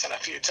Jason a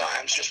few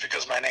times just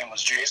because my name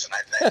was Jason,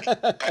 I think.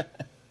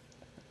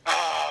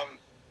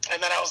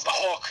 And then I was the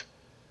Hulk.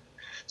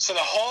 So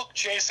the Hulk,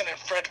 Jason, and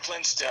Fred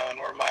Flintstone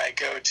were my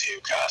go-to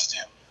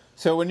costume.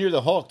 So when you're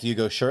the Hulk, do you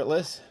go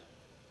shirtless?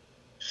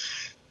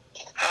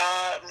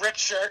 Ripped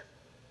shirt,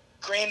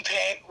 green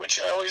paint, which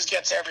always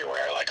gets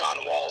everywhere, like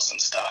on walls and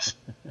stuff.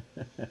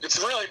 It's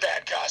a really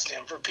bad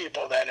costume for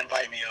people that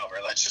invite me over.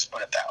 Let's just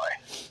put it that way.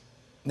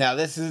 Now,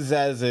 this is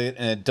as an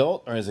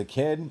adult or as a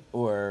kid,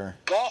 or?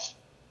 Both.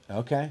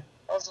 Okay.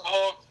 I was the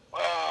Hulk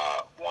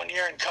 1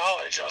 year in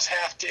college. I was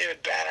half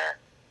David Banner,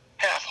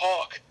 half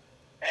Hulk.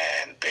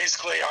 And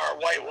basically our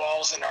white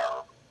walls and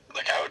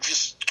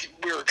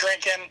we were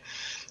drinking.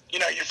 You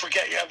know, you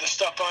forget you have the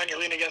stuff on, you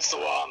lean against the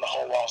wall, and the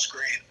whole wall's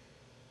green.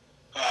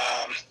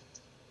 A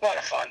lot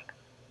of fun.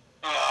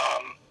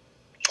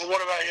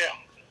 What about you?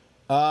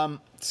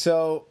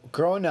 So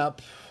growing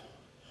up,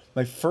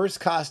 my first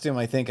costume,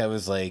 I think I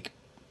was like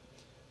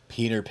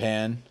Peter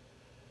Pan,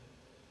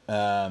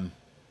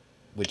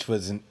 which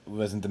wasn't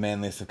the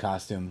manliest of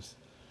costumes.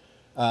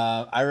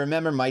 I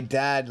remember my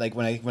dad, like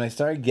when I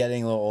started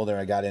getting a little older,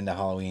 I got into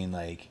Halloween.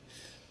 Like,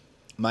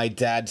 my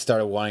dad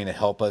started wanting to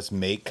help us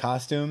make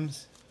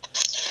costumes.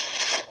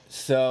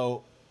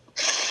 So,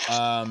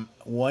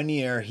 one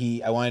year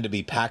I wanted to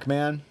be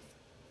Pac-Man.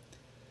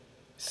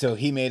 So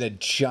he made a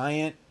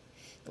giant,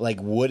 like,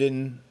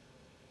 wooden,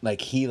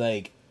 like, he,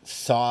 like,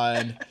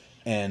 sawed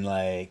and,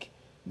 like,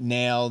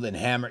 nailed and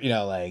hammered, you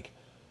know, like,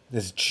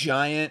 this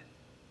giant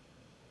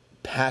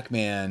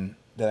Pac-Man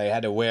that I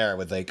had to wear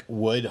with, like,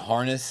 wood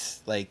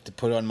harness, like, to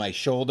put on my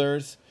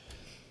shoulders.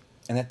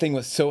 And that thing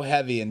was so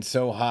heavy and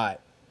so hot.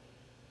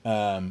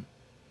 But,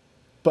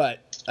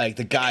 like,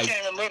 the guy... You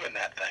can't even move in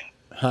that thing.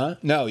 Huh?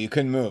 No, you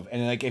couldn't move.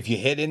 And, like, if you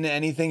hit into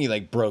anything, you,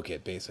 like, broke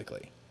it,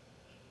 basically.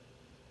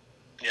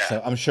 Yeah.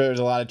 So I'm sure there's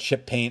a lot of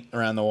chip paint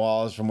around the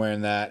walls from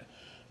wearing that.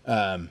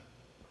 But,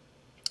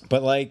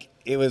 like,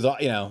 it was,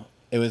 you know,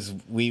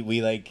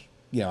 we like,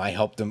 you know, I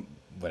helped him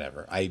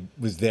whatever. I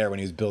was there when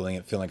he was building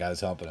it, feeling like I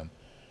was helping him.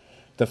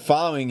 The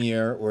following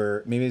year,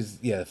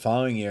 the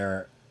following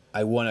year,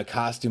 I won a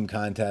costume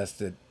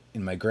contest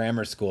in my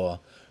grammar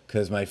school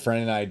because my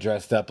friend and I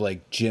dressed up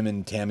like Jim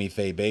and Tammy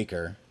Faye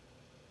Baker.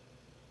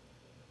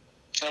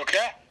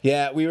 Okay.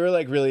 Yeah, we were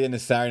like really into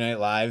Saturday Night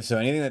Live, so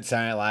anything that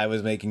Saturday Night Live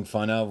was making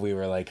fun of, we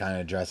were like kind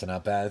of dressing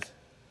up as.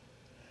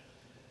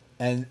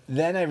 And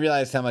then I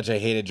realized how much I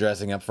hated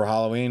dressing up for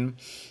Halloween.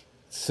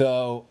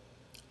 So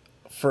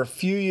for a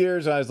few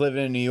years when I was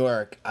living in New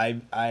York,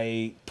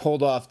 I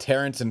pulled off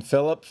Terrence and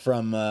Phillip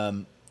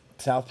from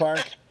South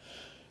Park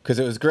because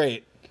it was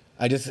great.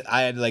 I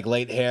had like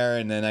light hair,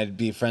 and then I'd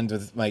be friends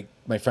with my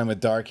friend with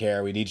dark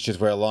hair. We'd each just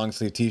wear a long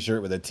sleeve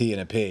T-shirt with a T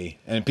and a P,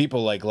 and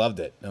people like loved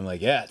it. I'm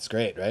like, yeah, it's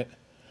great, right?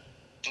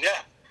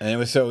 Yeah. And it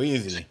was so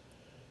easy.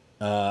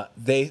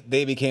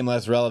 They became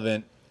less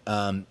relevant.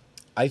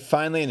 I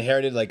finally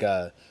inherited like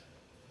a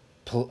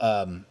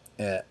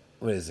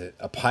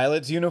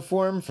pilot's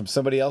uniform from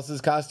somebody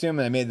else's costume,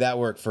 and I made that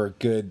work for a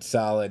good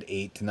solid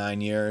 8 to 9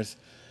 years.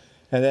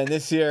 And then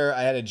this year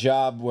I had a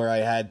job where I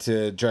had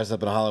to dress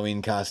up in a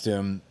Halloween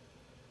costume,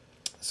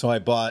 so I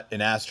bought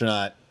an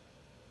astronaut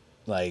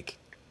like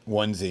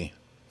onesie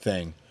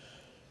thing,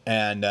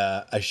 and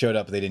I showed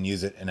up, they didn't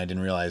use it, and I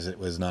didn't realize it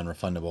was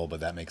non-refundable, but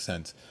that makes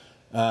sense.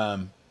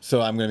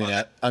 So I'm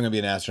gonna be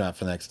an astronaut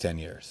for the next 10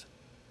 years.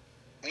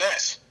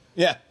 Nice.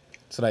 Yeah,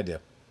 that's what I do.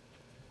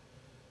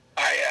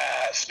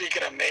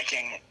 Speaking of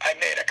making, I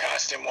made a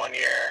costume one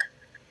year,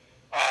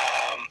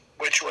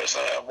 which was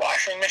a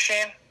washing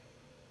machine.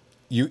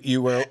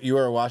 You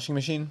were a washing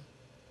machine?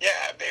 Yeah,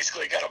 I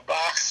basically got a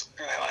box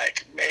and I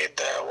like made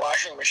the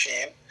washing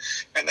machine,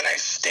 and then I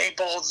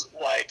stapled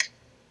like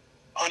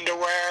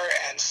underwear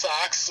and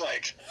socks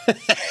like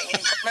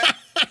hanging from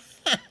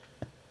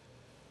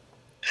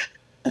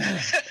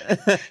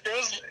it.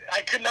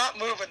 I could not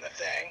move in the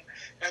thing,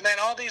 and then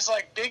all these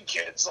like big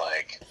kids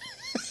like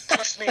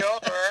pushed me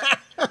over,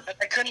 and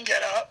I couldn't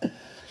get up.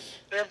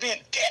 They were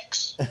being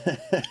dicks. And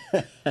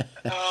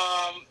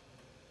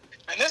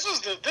this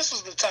was the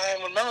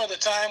time. Remember the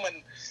time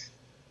when,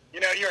 you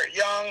know, you were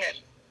young and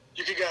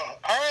you could go,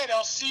 all right,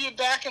 I'll see you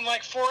back in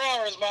like 4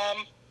 hours,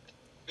 Mom.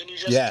 And you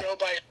just go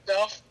by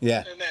yourself.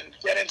 Yeah. And then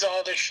get into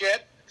all this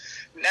shit.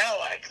 Now,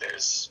 like,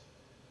 there's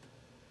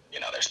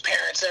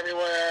parents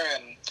everywhere,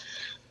 and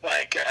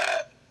like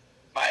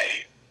my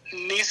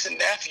niece and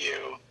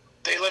nephew,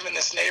 they live in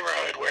this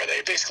neighborhood where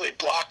they basically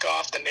block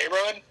off the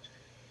neighborhood,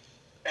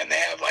 and they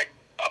have like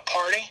a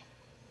party.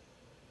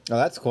 Oh,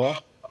 that's cool.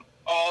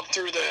 All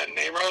through the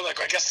neighborhood.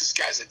 Like, I guess this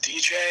guy's a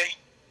DJ.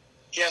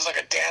 He has like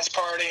a dance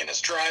party in his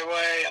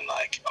driveway, and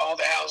like all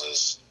the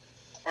houses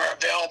are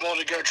available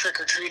to go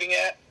trick-or-treating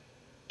at.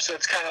 So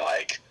it's kind of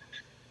like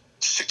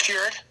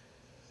secured.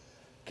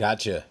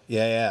 Gotcha.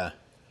 Yeah.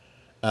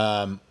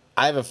 I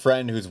have a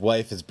friend whose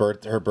wife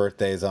her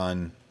birthday is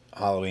on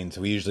Halloween,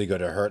 so we usually go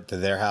to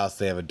their house.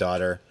 They have a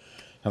daughter,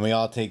 and we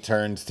all take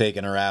turns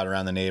taking her out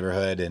around the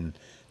neighborhood. And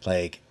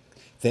like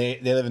they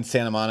live in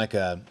Santa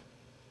Monica,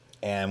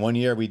 and one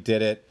year we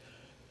did it.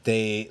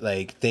 They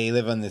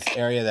live in this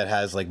area that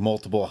has like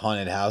multiple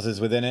haunted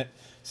houses within it,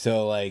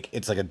 so like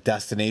it's like a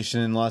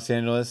destination in Los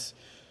Angeles.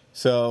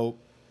 So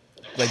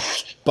like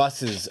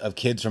buses of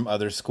kids from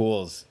other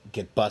schools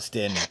get bussed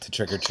in to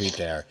trick or treat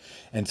there,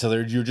 and so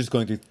you're just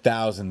going through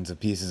thousands of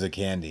pieces of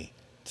candy.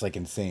 It's like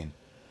insane.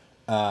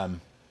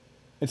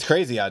 It's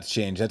crazy how it's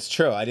changed. That's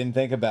true. I didn't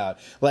think about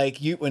like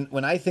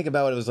when I think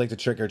about what it was like to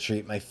trick or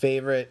treat. My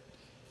favorite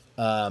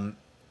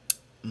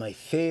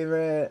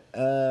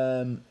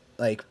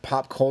like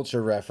pop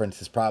culture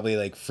reference is probably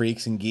like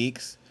Freaks and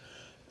Geeks,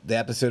 the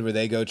episode where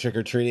they go trick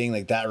or treating.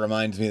 Like that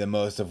reminds me the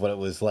most of what it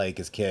was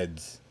like as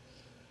kids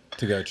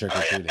to go trick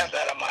or treating. I have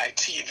that on my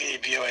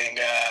TV viewing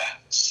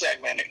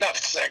segment, not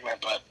segment,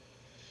 but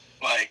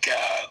like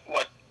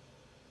what?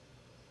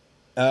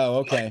 Oh,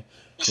 okay. Like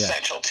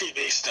essential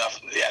TV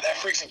stuff. Yeah, that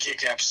Freaks and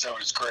Geeks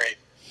episode is great.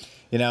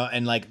 You know,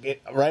 and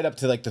like right up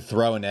to like the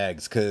throwing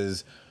eggs,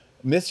 because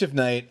Mischief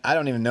Night, I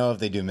don't even know if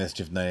they do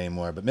Mischief Night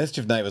anymore, but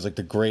Mischief Night was like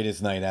the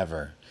greatest night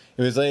ever.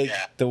 It was like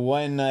the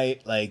one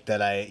night like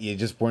that you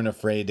just weren't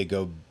afraid to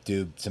go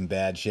do some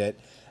bad shit.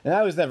 And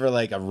I was never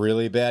like a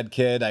really bad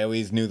kid. I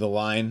always knew the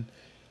line.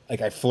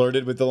 Like I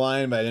flirted with the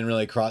line, but I didn't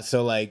really cross.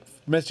 So like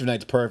Mischief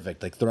Night's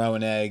perfect. Like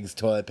throwing eggs,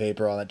 toilet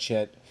paper, all that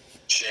shit.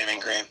 Shaving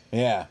cream.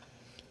 Yeah.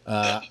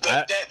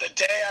 The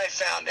day I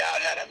found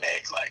out how to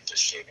make like the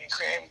shaving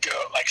cream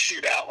go like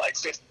shoot out like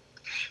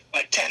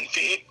 10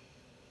 feet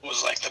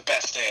was like the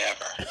best day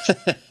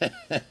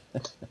ever.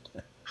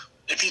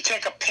 If you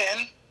take a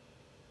pin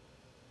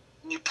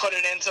and you put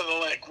it into the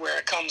like where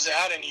it comes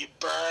out and you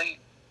burn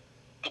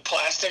the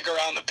plastic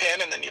around the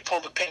pin and then you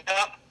pull the pin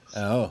out.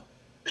 Oh.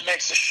 It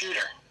makes a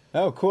shooter.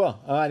 Oh, cool.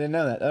 Oh, I didn't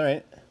know that. All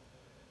right.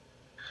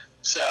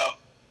 So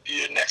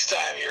next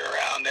time you're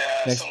around,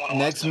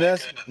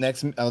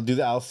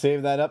 I'll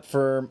save that up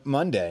for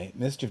Monday,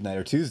 Mischief Night,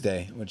 or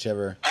Tuesday,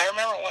 whichever. I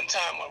remember one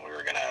time when we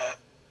were gonna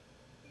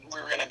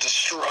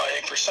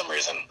destroy for some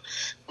reason.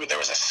 There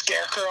was a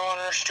scarecrow on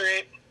our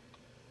street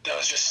that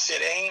was just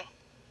sitting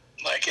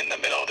like in the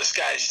middle of this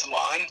guy's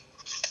lawn,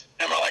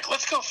 and we're like,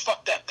 let's go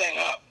fuck that thing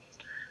up.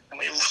 And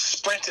we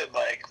sprinted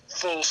like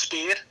full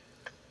speed,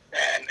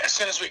 and as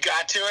soon as we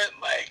got to it,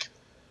 like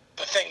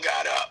the thing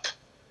got up,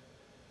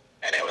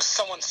 and it was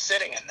someone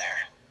sitting in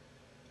there,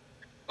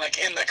 like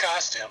in the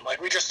costume.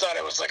 Like we just thought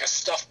it was like a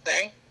stuffed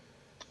thing,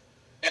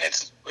 and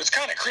it's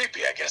kind of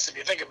creepy, I guess, if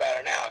you think about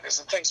it now, because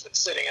the thing's been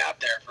sitting out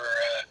there for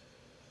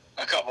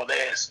a couple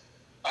days.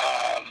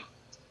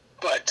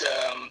 But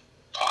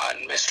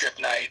on Mischief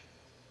Night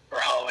or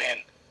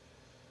Halloween,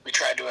 we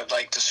tried to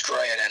like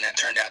destroy it, and it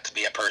turned out to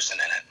be a person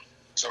in it.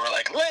 So we're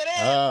like, let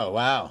in. Oh,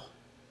 wow.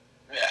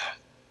 Yeah.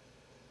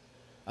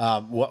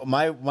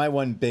 My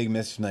one big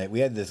Mischief Night, we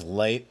had this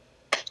light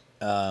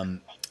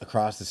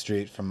across the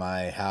street from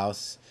my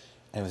house,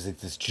 and it was like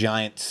this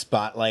giant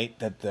spotlight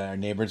that our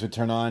neighbors would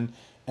turn on,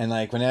 and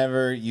like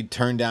whenever you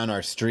turn down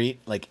our street,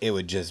 like it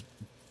would just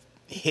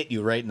hit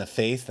you right in the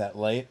face, that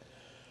light.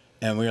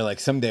 And we were like,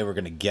 someday we're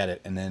gonna get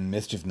it. And then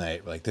Mischief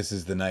Night, we're like, this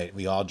is the night.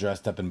 We all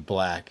dressed up in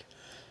black.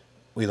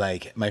 We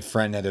like, my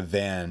friend had a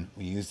van.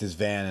 We used his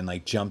van and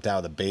like jumped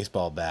out with a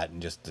baseball bat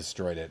and just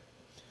destroyed it.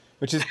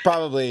 Which is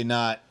probably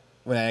not,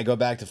 when I go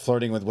back to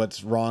flirting with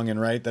what's wrong and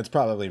right, that's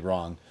probably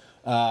wrong.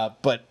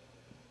 But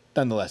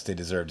nonetheless, they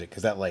deserved it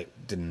because that light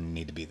didn't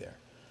need to be there.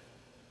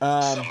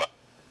 A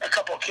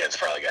couple of kids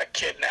probably got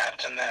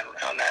kidnapped, and then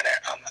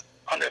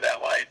under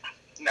that light.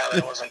 No,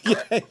 that wasn't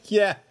good.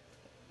 Yeah.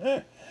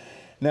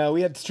 No,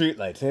 we had street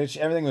lights.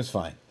 Everything was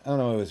fine. I don't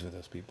know what it was with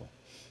those people.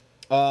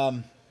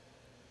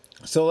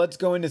 So let's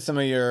go into some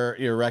of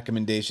your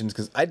recommendations,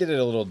 because I did it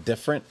a little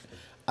different.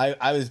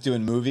 I was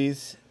doing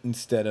movies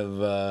instead of...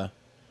 Well,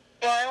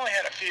 I only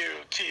had a few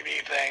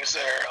TV things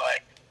that are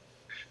like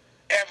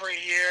every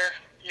year,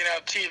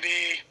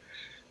 TV,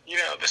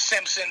 The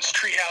Simpsons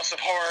Treehouse of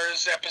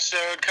Horrors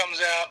episode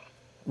comes out.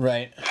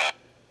 Right.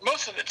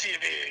 Most of the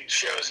TV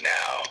shows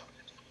now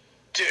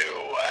do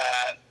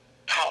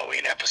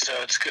Halloween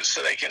episodes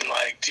so they can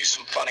like do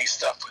some funny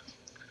stuff with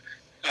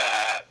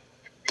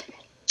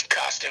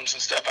costumes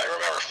and stuff. I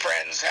remember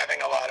Friends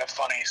having a lot of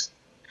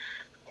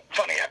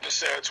funny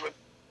episodes with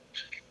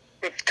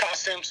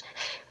costumes.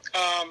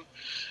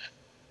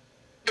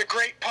 The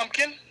Great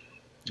Pumpkin.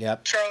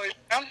 Yep. Charlie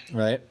Brown.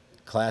 Right.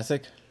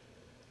 Classic.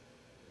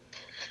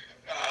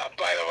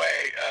 By the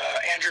way,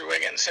 Andrew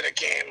Wiggins hit a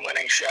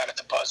game-winning shot at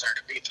the buzzer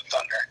to beat the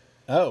Thunder.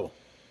 Oh.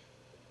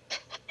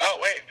 Oh,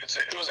 wait.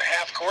 It was a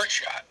half-court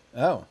shot.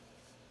 Oh.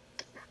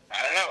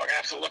 I don't know. We're going to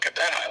have to look at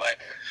that highlight.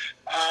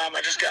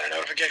 I just got a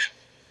notification.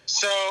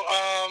 So,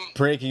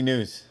 Breaking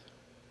news.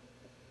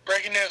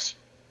 Breaking news.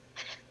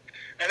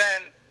 And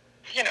then,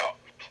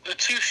 the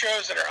two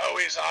shows that are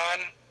always on,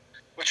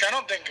 which I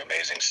don't think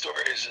Amazing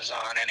Stories is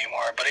on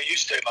anymore, but it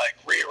used to, like,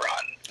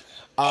 rerun.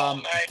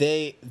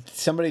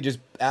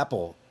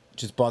 Apple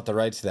just bought the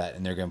rights to that,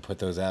 and they're going to put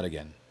those out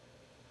again.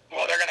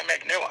 Well, they're going to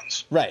make new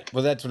ones. Right.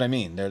 Well, that's what I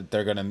mean.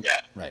 They're going to...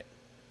 Yeah. Right.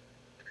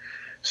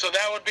 So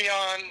that would be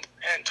on,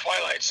 and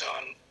Twilight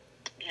Zone,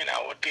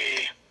 would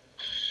be...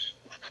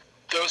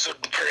 Those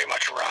would pretty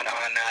much run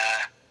on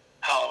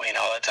Halloween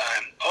all the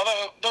time.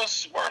 Although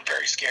those weren't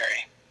very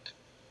scary.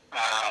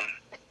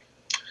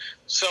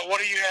 So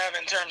what do you have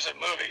in terms of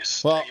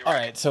movies? Well, all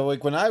right. So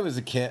like when I was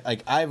a kid,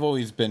 like I've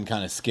always been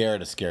kind of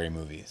scared of scary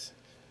movies.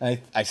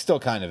 I still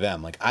kind of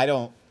am. Like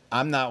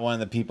I'm not one of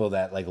the people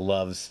that like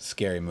loves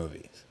scary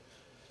movies.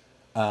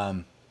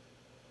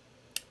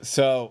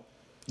 So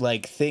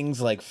like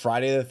things like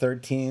Friday the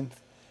 13th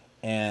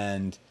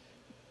and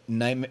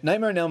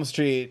Nightmare on Elm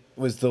Street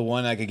was the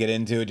one I could get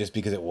into just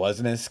because it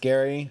wasn't as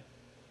scary.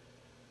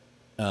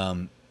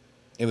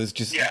 It was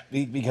just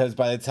because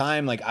by the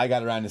time like I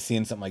got around to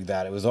seeing something like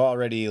that, it was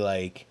already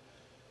like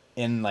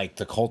in like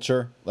the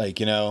culture, like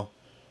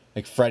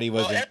like Freddy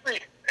wasn't. Well,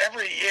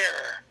 every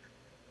year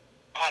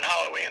on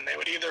Halloween they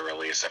would either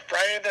release a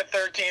Friday the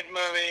 13th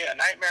movie, a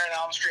Nightmare on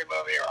Elm Street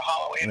movie, or a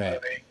Halloween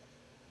movie,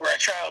 or a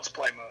Child's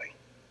Play movie.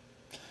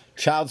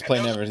 Child's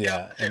Play never,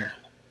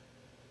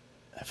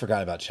 I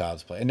forgot about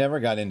Child's Play. I never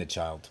got into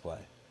Child's Play.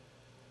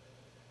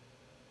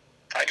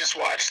 I just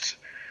watched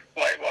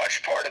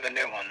part of the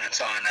new one that's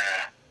on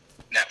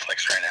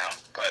Netflix right now.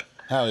 But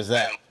how is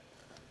that?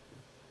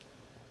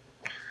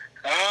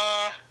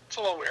 It's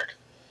a little weird.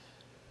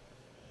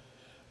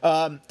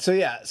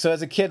 So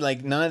as a kid,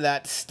 like none of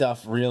that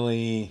stuff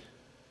really.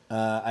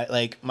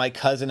 Like my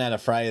cousin had a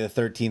Friday the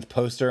 13th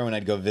poster when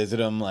I'd go visit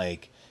him.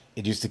 Like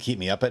it used to keep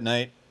me up at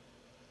night,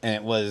 and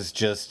it was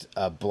just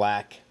a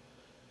black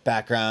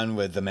background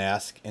with the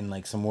mask and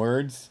like some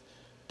words,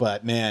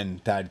 but man,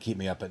 that'd keep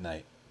me up at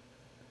night.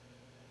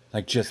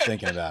 Like just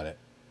thinking about it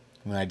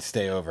when I'd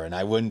stay over, and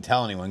I wouldn't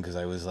tell anyone because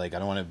I was like, I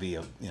don't want to be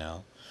a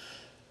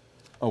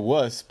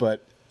wuss,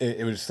 but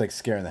it was just like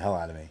scaring the hell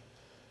out of me.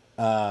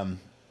 I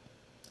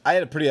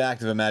had a pretty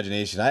active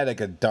imagination. I had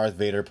like a Darth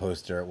Vader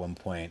poster at one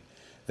point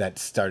that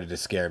started to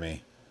scare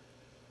me,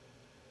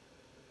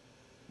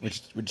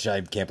 which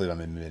I can't believe I'm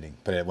admitting,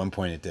 but at one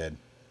point it did.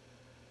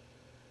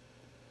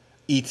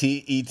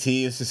 E.T.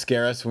 used to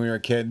scare us when we were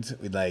kids.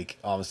 We'd like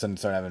all of a sudden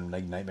start having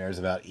like nightmares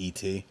about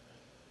E.T.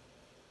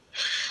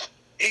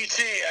 E.T.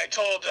 I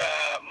told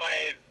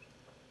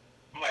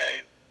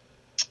my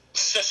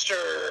sister,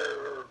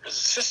 is it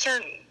sister?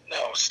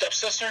 No,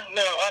 stepsister?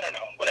 No, I don't know.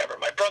 Whatever.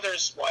 My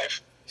brother's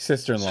wife.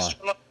 Sister-in-law.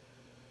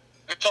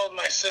 I told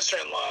my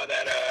sister-in-law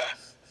that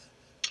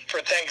for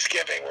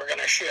Thanksgiving we're going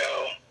to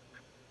show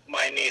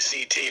my niece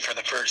E.T. for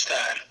the first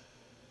time.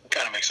 I'm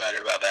kind of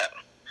excited about that.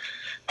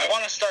 I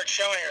want to start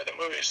showing her the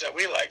movies that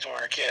we liked when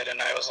we were a kid,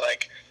 and I was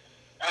like,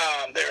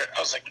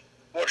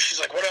 she's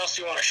like, what else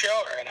do you want to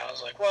show her? And I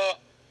was like, well,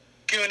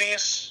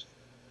 Goonies.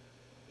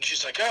 And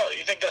she's like, oh,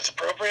 you think that's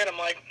appropriate? I'm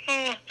like,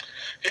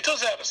 it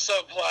does have a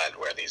subplot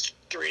where these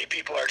 3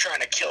 people are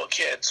trying to kill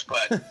kids,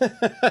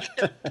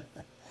 but...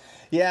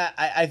 Yeah,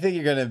 I think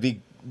you're going to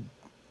be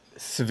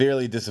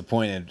severely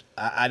disappointed.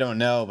 I don't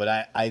know,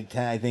 but I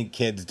think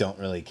kids don't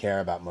really care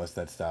about most of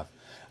that stuff.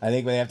 I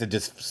think they have to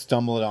just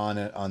stumble it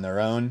on their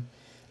own,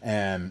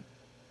 and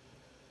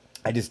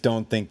I just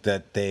don't think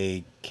that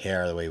they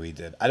care the way we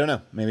did. I don't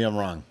know. Maybe I'm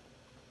wrong,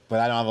 but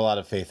I don't have a lot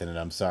of faith in it.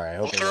 I'm sorry. I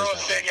hope we'll throw a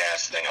big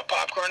ass thing of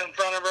popcorn in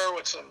front of her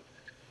with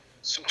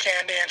some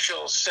candy, and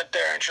she'll sit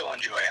there and she'll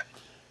enjoy it.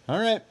 All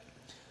right.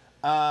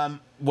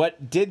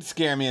 What did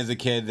scare me as a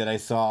kid that I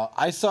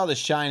saw The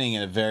Shining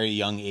at a very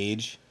young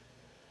age.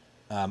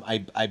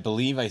 I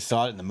believe I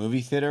saw it in the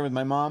movie theater with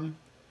my mom,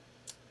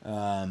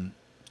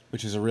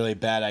 which was a really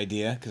bad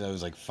idea because I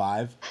was like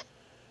 5.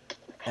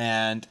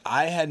 And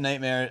I had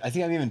nightmares. I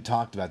think I've even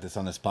talked about this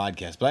on this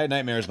podcast, but I had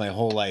nightmares my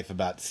whole life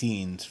about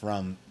scenes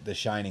from The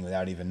Shining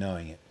without even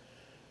knowing it.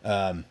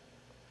 I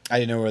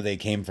didn't know where they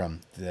came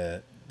from.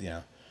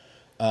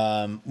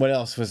 What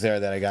else was there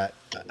that I got?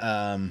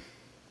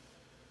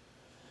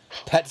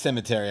 Pet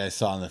Sematary I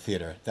saw in the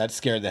theater. That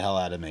scared the hell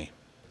out of me.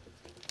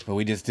 But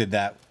we just did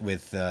that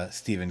with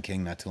Stephen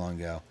King not too long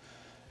ago.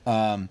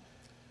 It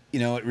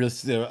really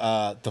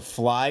The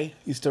Fly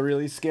used to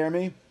really scare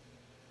me.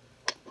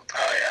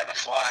 Oh yeah, The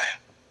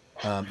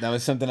Fly. That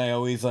was something I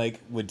always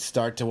would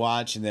start to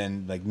watch and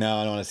then no,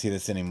 I don't want to see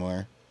this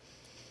anymore.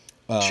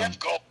 Jeff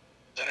Goldblum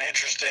is an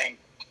interesting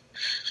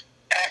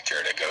actor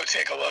to go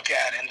take a look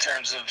at in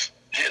terms of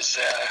his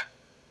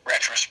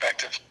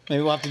retrospective.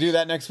 Maybe we'll have to do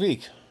that next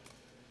week.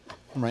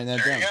 I'm writing that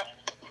down. There you go.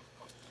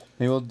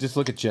 Maybe we'll just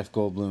look at Jeff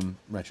Goldblum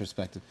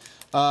retrospective.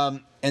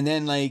 And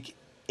then the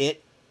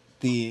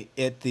TV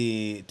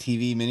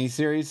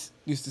miniseries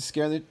used to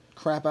scare the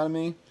crap out of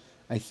me,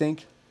 I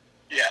think.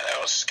 Yeah, that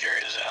was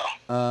scary as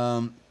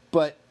hell.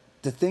 But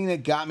the thing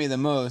that got me the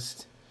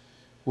most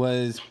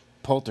was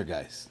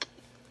Poltergeist.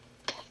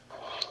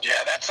 Yeah,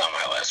 that's on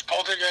my list.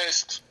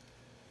 Poltergeist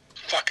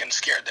fucking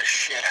scared the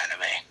shit out of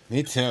me.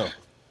 Me too.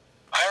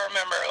 I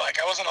remember,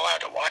 I wasn't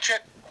allowed to watch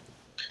it.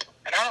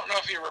 And I don't know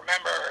if you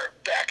remember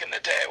back in the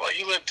day, well,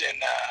 you lived in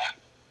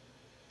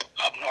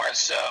up north,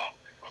 so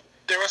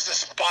there was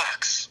this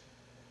box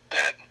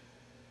that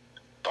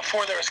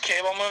before there was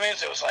cable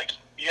movies, it was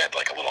you had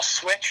a little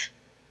switch,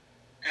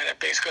 and it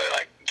basically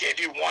gave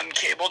you one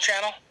cable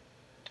channel,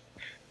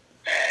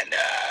 and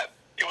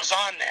it was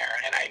on there,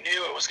 and I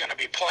knew it was going to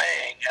be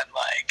playing, and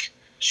my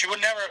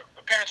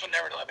parents would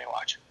never let me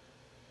watch it.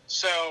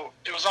 So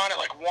it was on at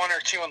 1 or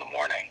 2 in the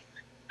morning,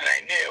 and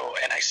I knew,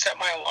 and I set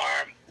my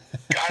alarm,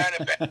 got out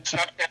of bed,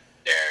 snuck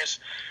downstairs,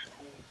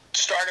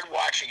 started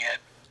watching it.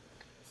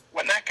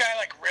 When that guy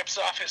rips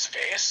off his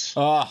face,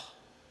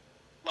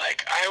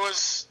 I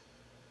was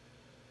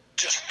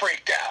just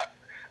freaked out.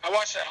 I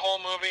watched that whole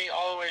movie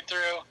all the way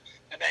through,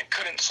 and then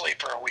couldn't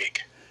sleep for a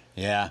week.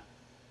 Yeah,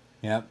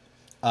 yep.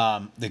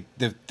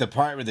 The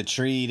part with the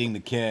tree eating the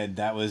kid,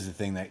 that was the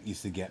thing that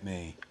used to get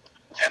me.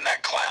 And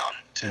that clown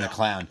too. And the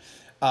clown.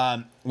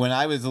 When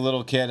I was a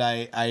little kid,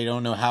 I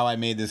don't know how I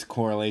made this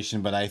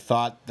correlation, but I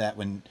thought that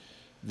when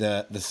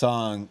the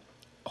song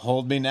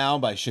 "Hold Me Now"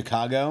 by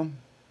Chicago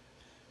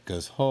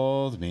goes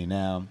 "Hold Me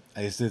Now,"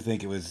 I used to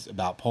think it was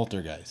about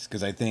Poltergeist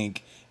because I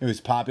think it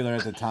was popular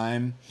at the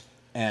time,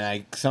 and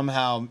I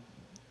somehow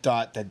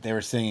thought that they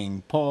were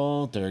singing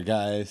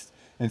Poltergeist,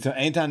 and so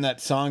anytime that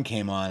song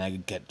came on, I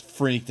could get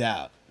freaked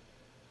out.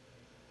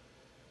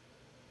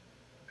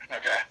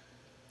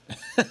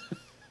 Okay.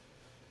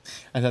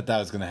 I thought that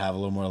was going to have a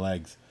little more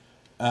legs.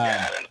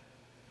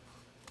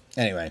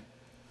 Anyway.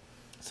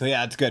 So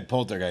yeah, it's good.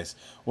 Poltergeist.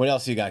 What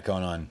else you got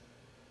going on?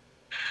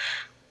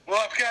 Well,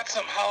 I've got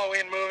some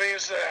Halloween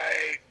movies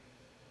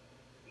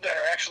that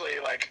are actually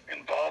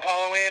involve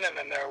Halloween, and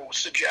then there are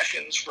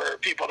suggestions for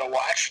people to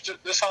watch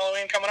this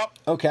Halloween coming up.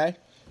 Okay.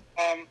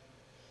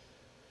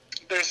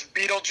 There's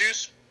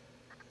Beetlejuice.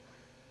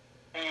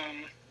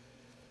 I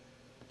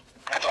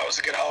thought it was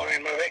a good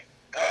Halloween movie.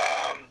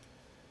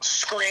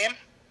 Scream.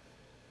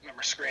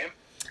 Remember Scream?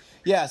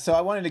 Yeah, so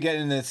I wanted to get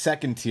in the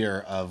second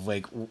tier of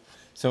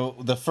so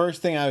the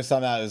first thing I was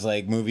talking about was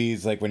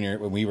movies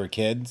when we were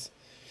kids.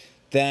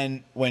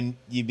 Then when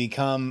you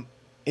become,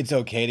 it's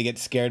okay to get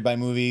scared by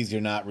movies.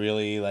 You're not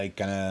really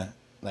gonna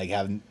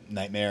have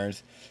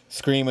nightmares.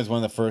 Scream was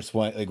one of the first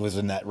one, was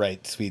in that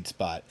right sweet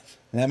spot.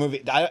 And that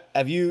movie, now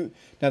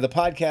the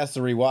podcast, The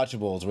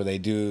Rewatchables, where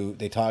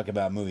they talk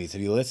about movies.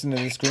 Have you listened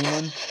to the Scream one?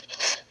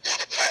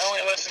 I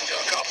only listened to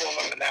a couple of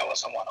them, and that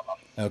wasn't one of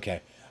them.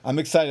 Okay. I'm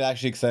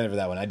actually excited for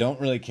that one. I don't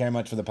really care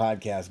much for the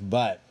podcast,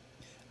 but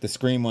the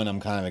Scream one I'm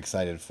kind of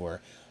excited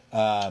for.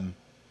 It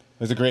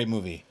was a great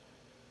movie.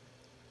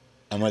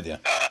 I'm with you.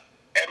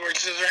 Edward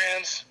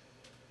Scissorhands.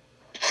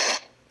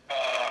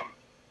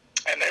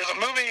 And there's a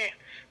movie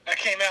that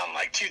came out in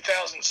like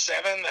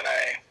 2007 that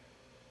I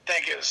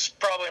think is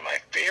probably my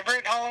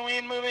favorite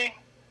Halloween movie.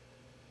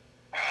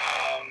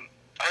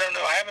 I don't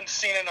know. I haven't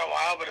seen it in a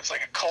while, but it's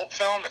like a cult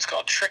film. It's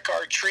called Trick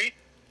or Treat.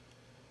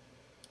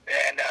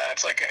 And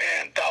it's like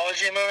an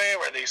anthology movie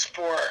where these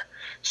 4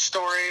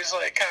 stories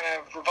like kind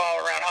of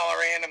revolve around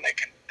Halloween, and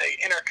they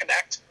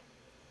interconnect.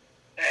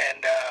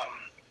 And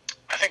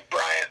I think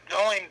the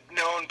only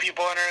known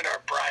people in it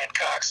are Brian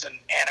Cox and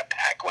Anna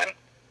Paquin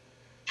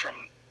from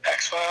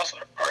X-Files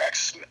or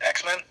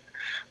X-Men.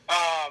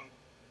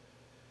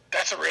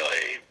 That's a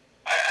really...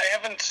 I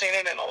haven't seen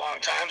it in a long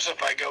time, so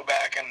if I go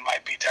back, it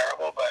might be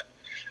terrible, but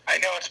I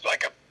know it's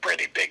like a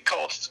pretty big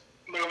cult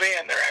movie,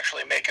 and they're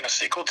actually making a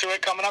sequel to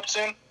it coming up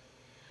soon.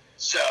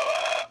 So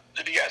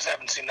if you guys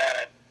haven't seen that,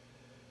 I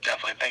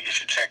definitely think you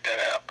should check that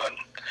out.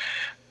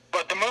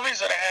 But the movies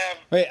that I have...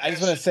 Wait, I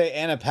just want to say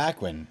Anna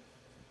Paquin.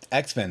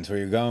 X-Men's where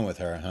you're going with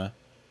her, huh?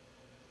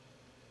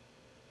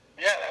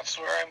 Yeah, that's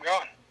where I'm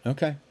going.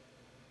 Okay.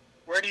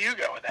 Where do you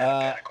go with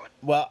Anna Paquin?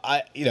 Well,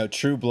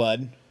 True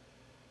Blood.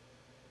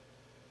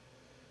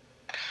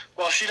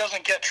 Well, she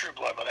doesn't get True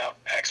Blood without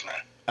X-Men.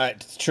 All right,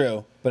 it's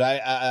true.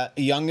 But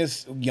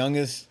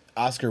youngest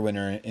Oscar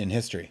winner in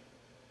history.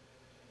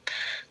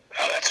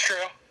 Oh, that's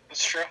true.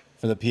 That's true.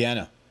 For the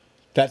piano.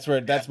 That's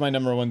my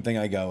number one thing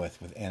I go with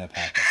Anna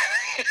Paquin.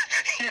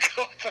 You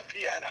go with the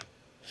piano.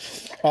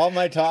 All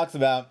my talks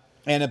about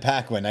Anna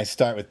Paquin, I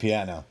start with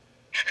piano.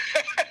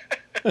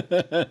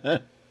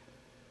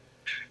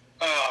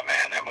 Oh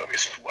man, that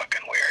movie's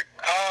fucking weird.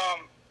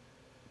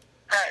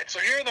 All right, so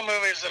here are the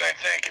movies that I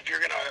think if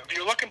you're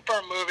looking for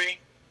a movie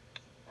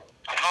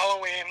on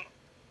Halloween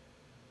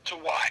to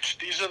watch,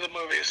 these are the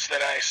movies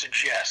that I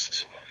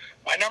suggest.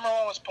 My number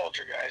 1 was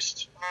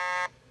Poltergeist,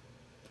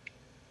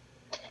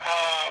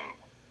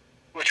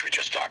 which we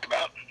just talked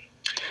about.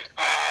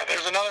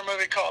 There's another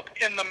movie called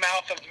In the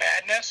Mouth of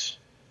Madness.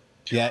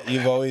 Yeah,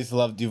 you've always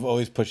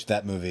pushed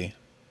that movie.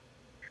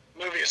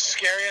 Movie is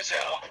scary as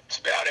hell. It's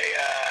about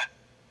a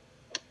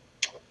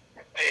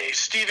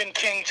Stephen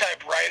King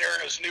type writer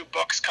whose new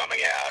book's coming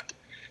out,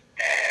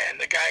 and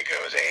the guy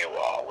goes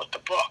AWOL with the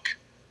book,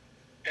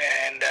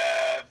 and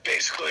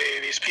basically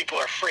these people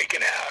are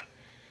freaking out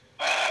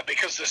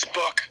because this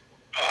book,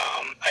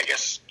 I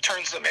guess,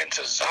 turns them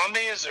into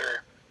zombies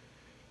or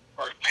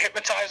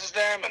hypnotizes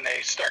them, and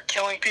they start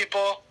killing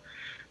people.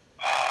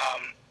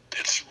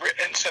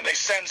 And so they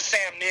send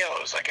Sam Neill,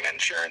 who's like an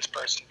insurance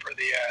person for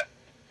the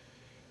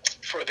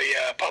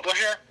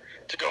publisher,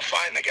 to go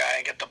find the guy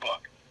and get the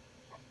book.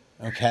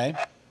 Okay.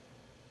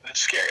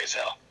 It's scary as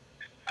hell.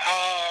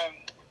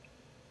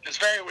 It's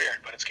very weird,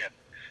 but it's good.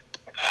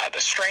 The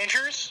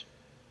Strangers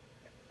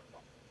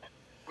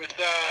with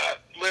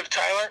Liv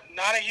Tyler.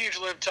 Not a huge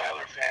Liv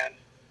Tyler fan,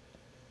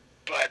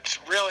 but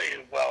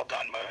really well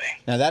done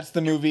movie. Now that's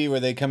the movie where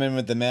they come in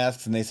with the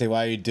masks and they say,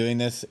 "Why are you doing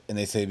this?" And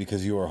they say,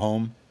 "Because you were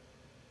home."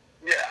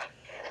 Yeah.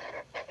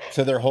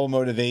 So their whole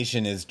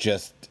motivation is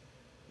just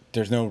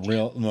there's no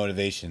real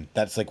motivation.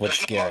 That's like what's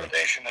scary. There's no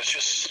motivation. It's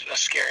just a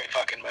scary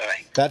fucking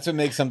movie. That's what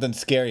makes something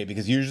scary,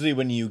 because usually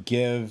when you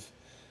give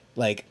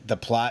like the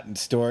plot and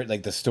story,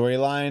 like the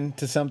storyline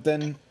to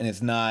something, and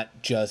it's not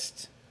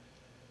just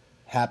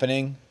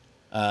happening,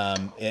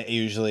 it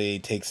usually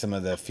takes some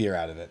of the fear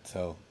out of it.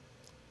 So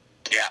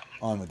yeah,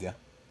 on with you.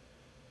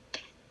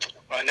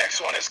 My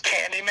next one is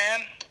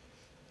Candyman.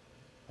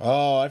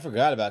 Oh, I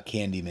forgot about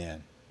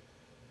Candyman.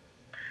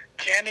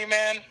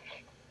 Candyman.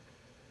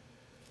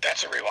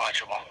 That's a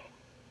rewatchable.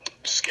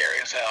 Scary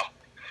as hell.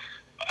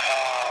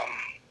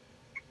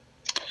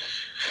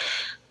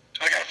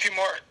 I got three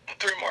more.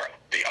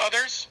 The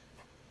Others.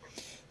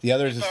 The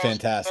Others is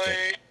fantastic.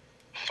 Really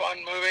fun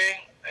movie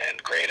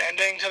and great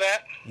ending to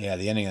that. Yeah,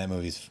 the ending of that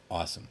movie is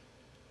awesome.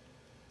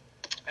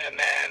 And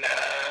then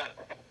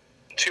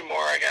 2 more.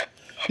 I got.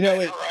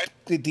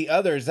 The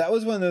Others, that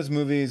was one of those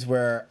movies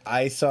where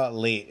I saw it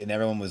late and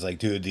everyone was like,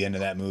 "Dude, the end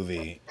of that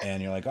movie,"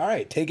 and you're like, "All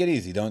right, take it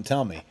easy, don't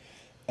tell me."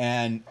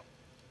 And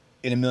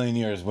in a million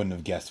years, wouldn't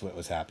have guessed what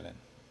was happening.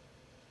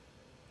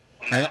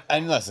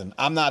 And listen,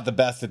 I'm not the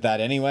best at that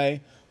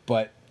anyway,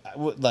 but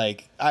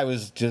I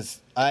was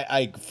just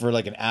I for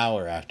like an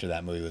hour after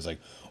that movie was like,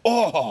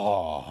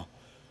 oh,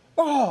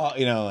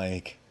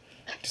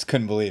 just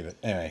couldn't believe it.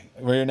 Anyway,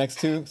 were your next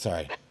 2?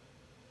 Sorry.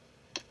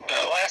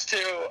 The last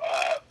 2,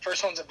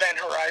 first one's Event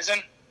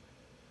Horizon,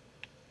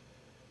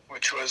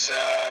 which was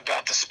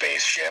about the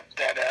spaceship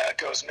that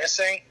goes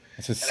missing.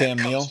 This is Sam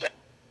Neill.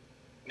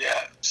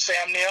 Yeah,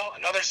 Sam Neill,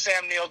 another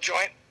Sam Neill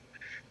joint.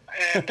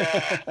 And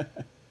that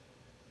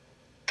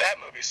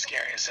movie's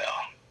scary as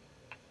hell.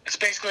 It's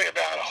basically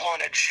about a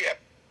haunted ship,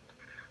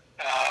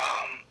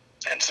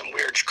 and some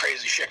weird,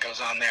 crazy shit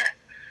goes on there.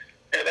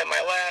 And then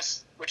my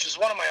last, which is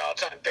one of my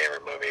all-time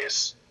favorite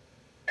movies,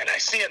 and I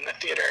see it in the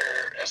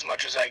theater as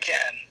much as I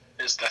can,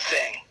 is The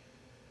Thing.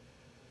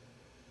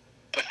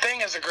 The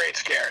Thing is a great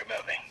scary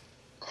movie.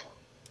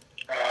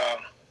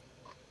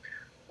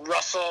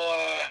 Russell,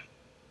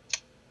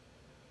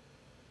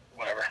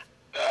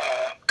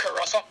 Kurt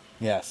Russell.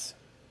 Yes.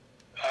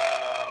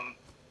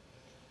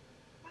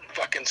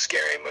 Fucking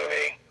scary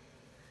movie.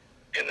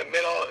 In the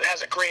middle, it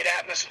has a great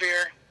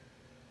atmosphere.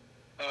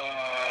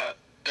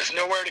 There's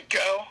nowhere to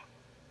go.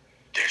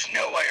 There's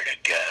nowhere to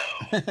go.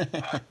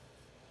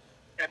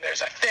 And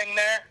there's a thing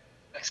there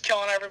that's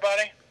killing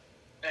everybody.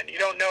 And you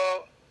don't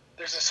know.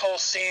 There's this whole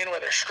scene where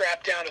they're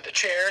strapped down to the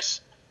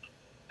chairs.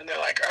 And they're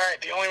like, all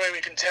right, the only way we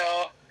can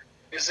tell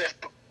is if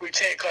we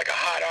take like a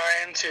hot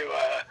iron to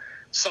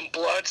some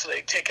blood. So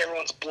they take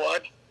everyone's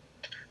blood.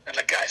 And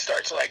the guy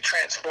starts like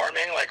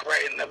transforming like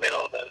right in the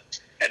middle of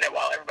and then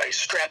while everybody's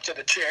strapped to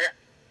the chair.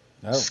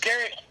 Oh.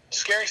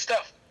 Scary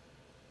stuff.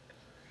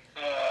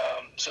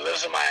 So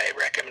those are my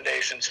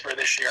recommendations for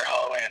this year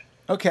Halloween.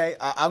 Okay,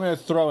 I'm going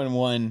to throw in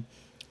one.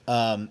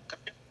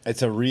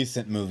 It's a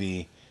recent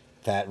movie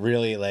that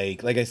really,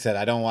 like I said,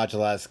 I don't watch a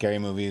lot of scary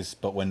movies,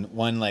 but when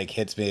one like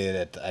hits me,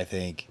 that I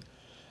think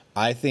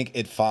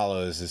It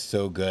Follows is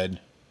so good.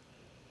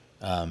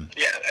 Yeah,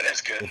 that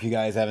is good. If you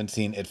guys haven't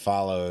seen It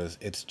Follows,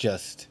 it's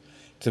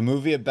a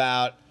movie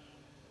about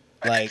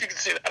I think you can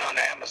see that on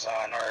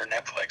Amazon or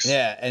Netflix.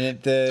 Yeah, and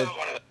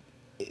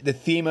the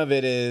theme of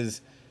it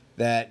is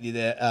that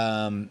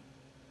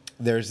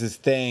there's this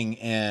thing,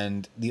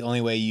 and the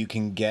only way you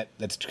can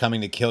that's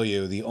coming to kill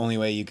you, the only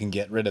way you can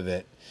get rid of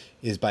it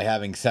is by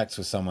having sex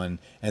with someone,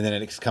 and then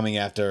it's coming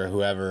after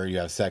whoever you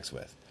have sex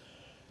with.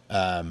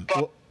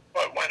 But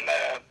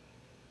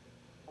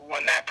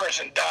when that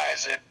person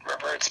dies, it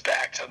reverts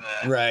back to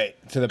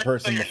the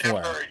person so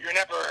before. You're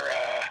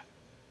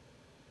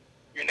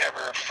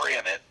never free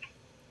of it.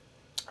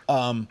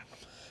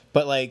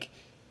 But like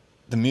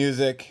the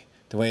music,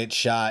 the way it's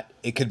shot,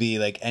 it could be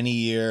like any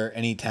year,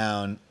 any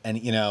town, and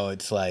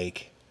it's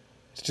like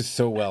it's just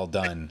so well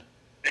done.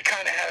 It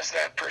kind of has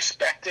that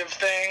perspective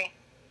thing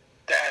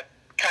that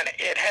kind of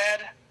It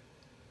had,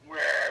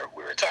 where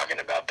we were talking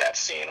about that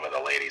scene where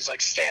the lady's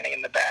like standing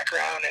in the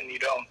background and you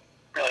don't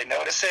really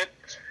notice it.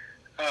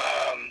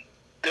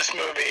 This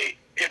movie,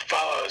 It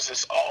Follows,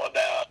 is all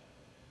about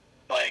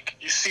like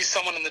you see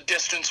someone in the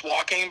distance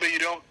walking, but you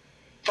don't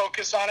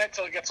focus on it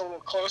till it gets a little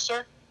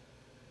closer.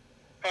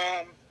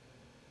 And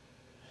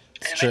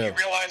true. then you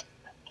realize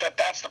that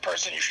that's the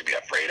person you should be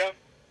afraid of.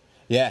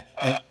 Yeah,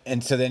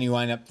 and so then you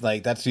wind up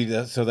like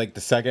so like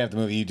the second half of the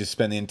movie, you just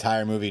spend the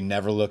entire movie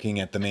never looking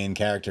at the main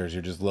characters.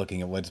 You're just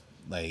looking at what's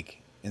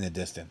like in the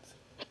distance.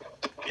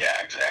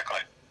 Yeah, exactly.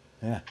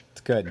 Yeah,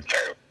 it's good.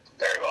 Very,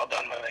 very well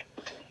done movie.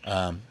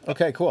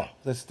 Okay, cool.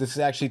 This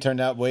actually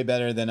turned out way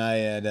better than I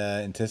had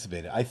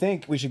anticipated. I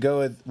think we should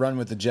run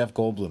with the Jeff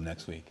Goldblum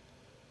next week.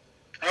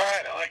 All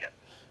right, I like it.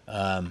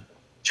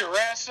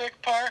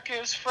 Jurassic Park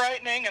is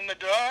frightening in the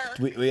dark.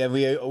 We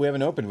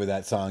haven't opened with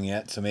that song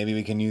yet, so maybe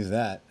we can use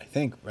that. I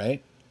think,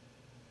 right?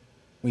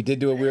 We did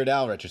do a Weird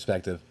Al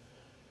retrospective.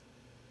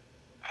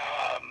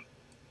 All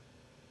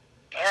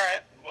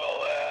right.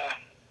 Well,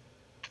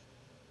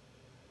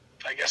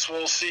 I guess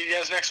we'll see you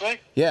guys next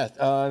week. Yeah.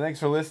 Thanks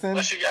for listening.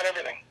 Unless you got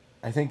everything.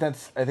 I think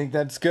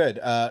that's good.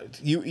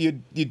 You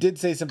did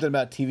say something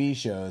about TV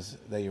shows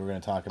that you were going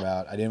to talk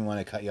about. I didn't want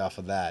to cut you off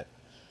of that.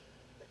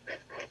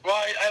 Well,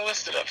 I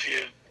listed a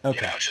few.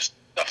 Okay. Just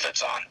stuff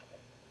that's on.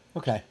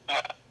 Okay. All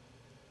right.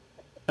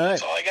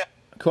 That's all I got.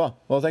 Cool.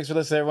 Well, thanks for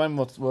listening,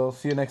 everyone. We'll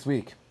see you next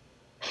week.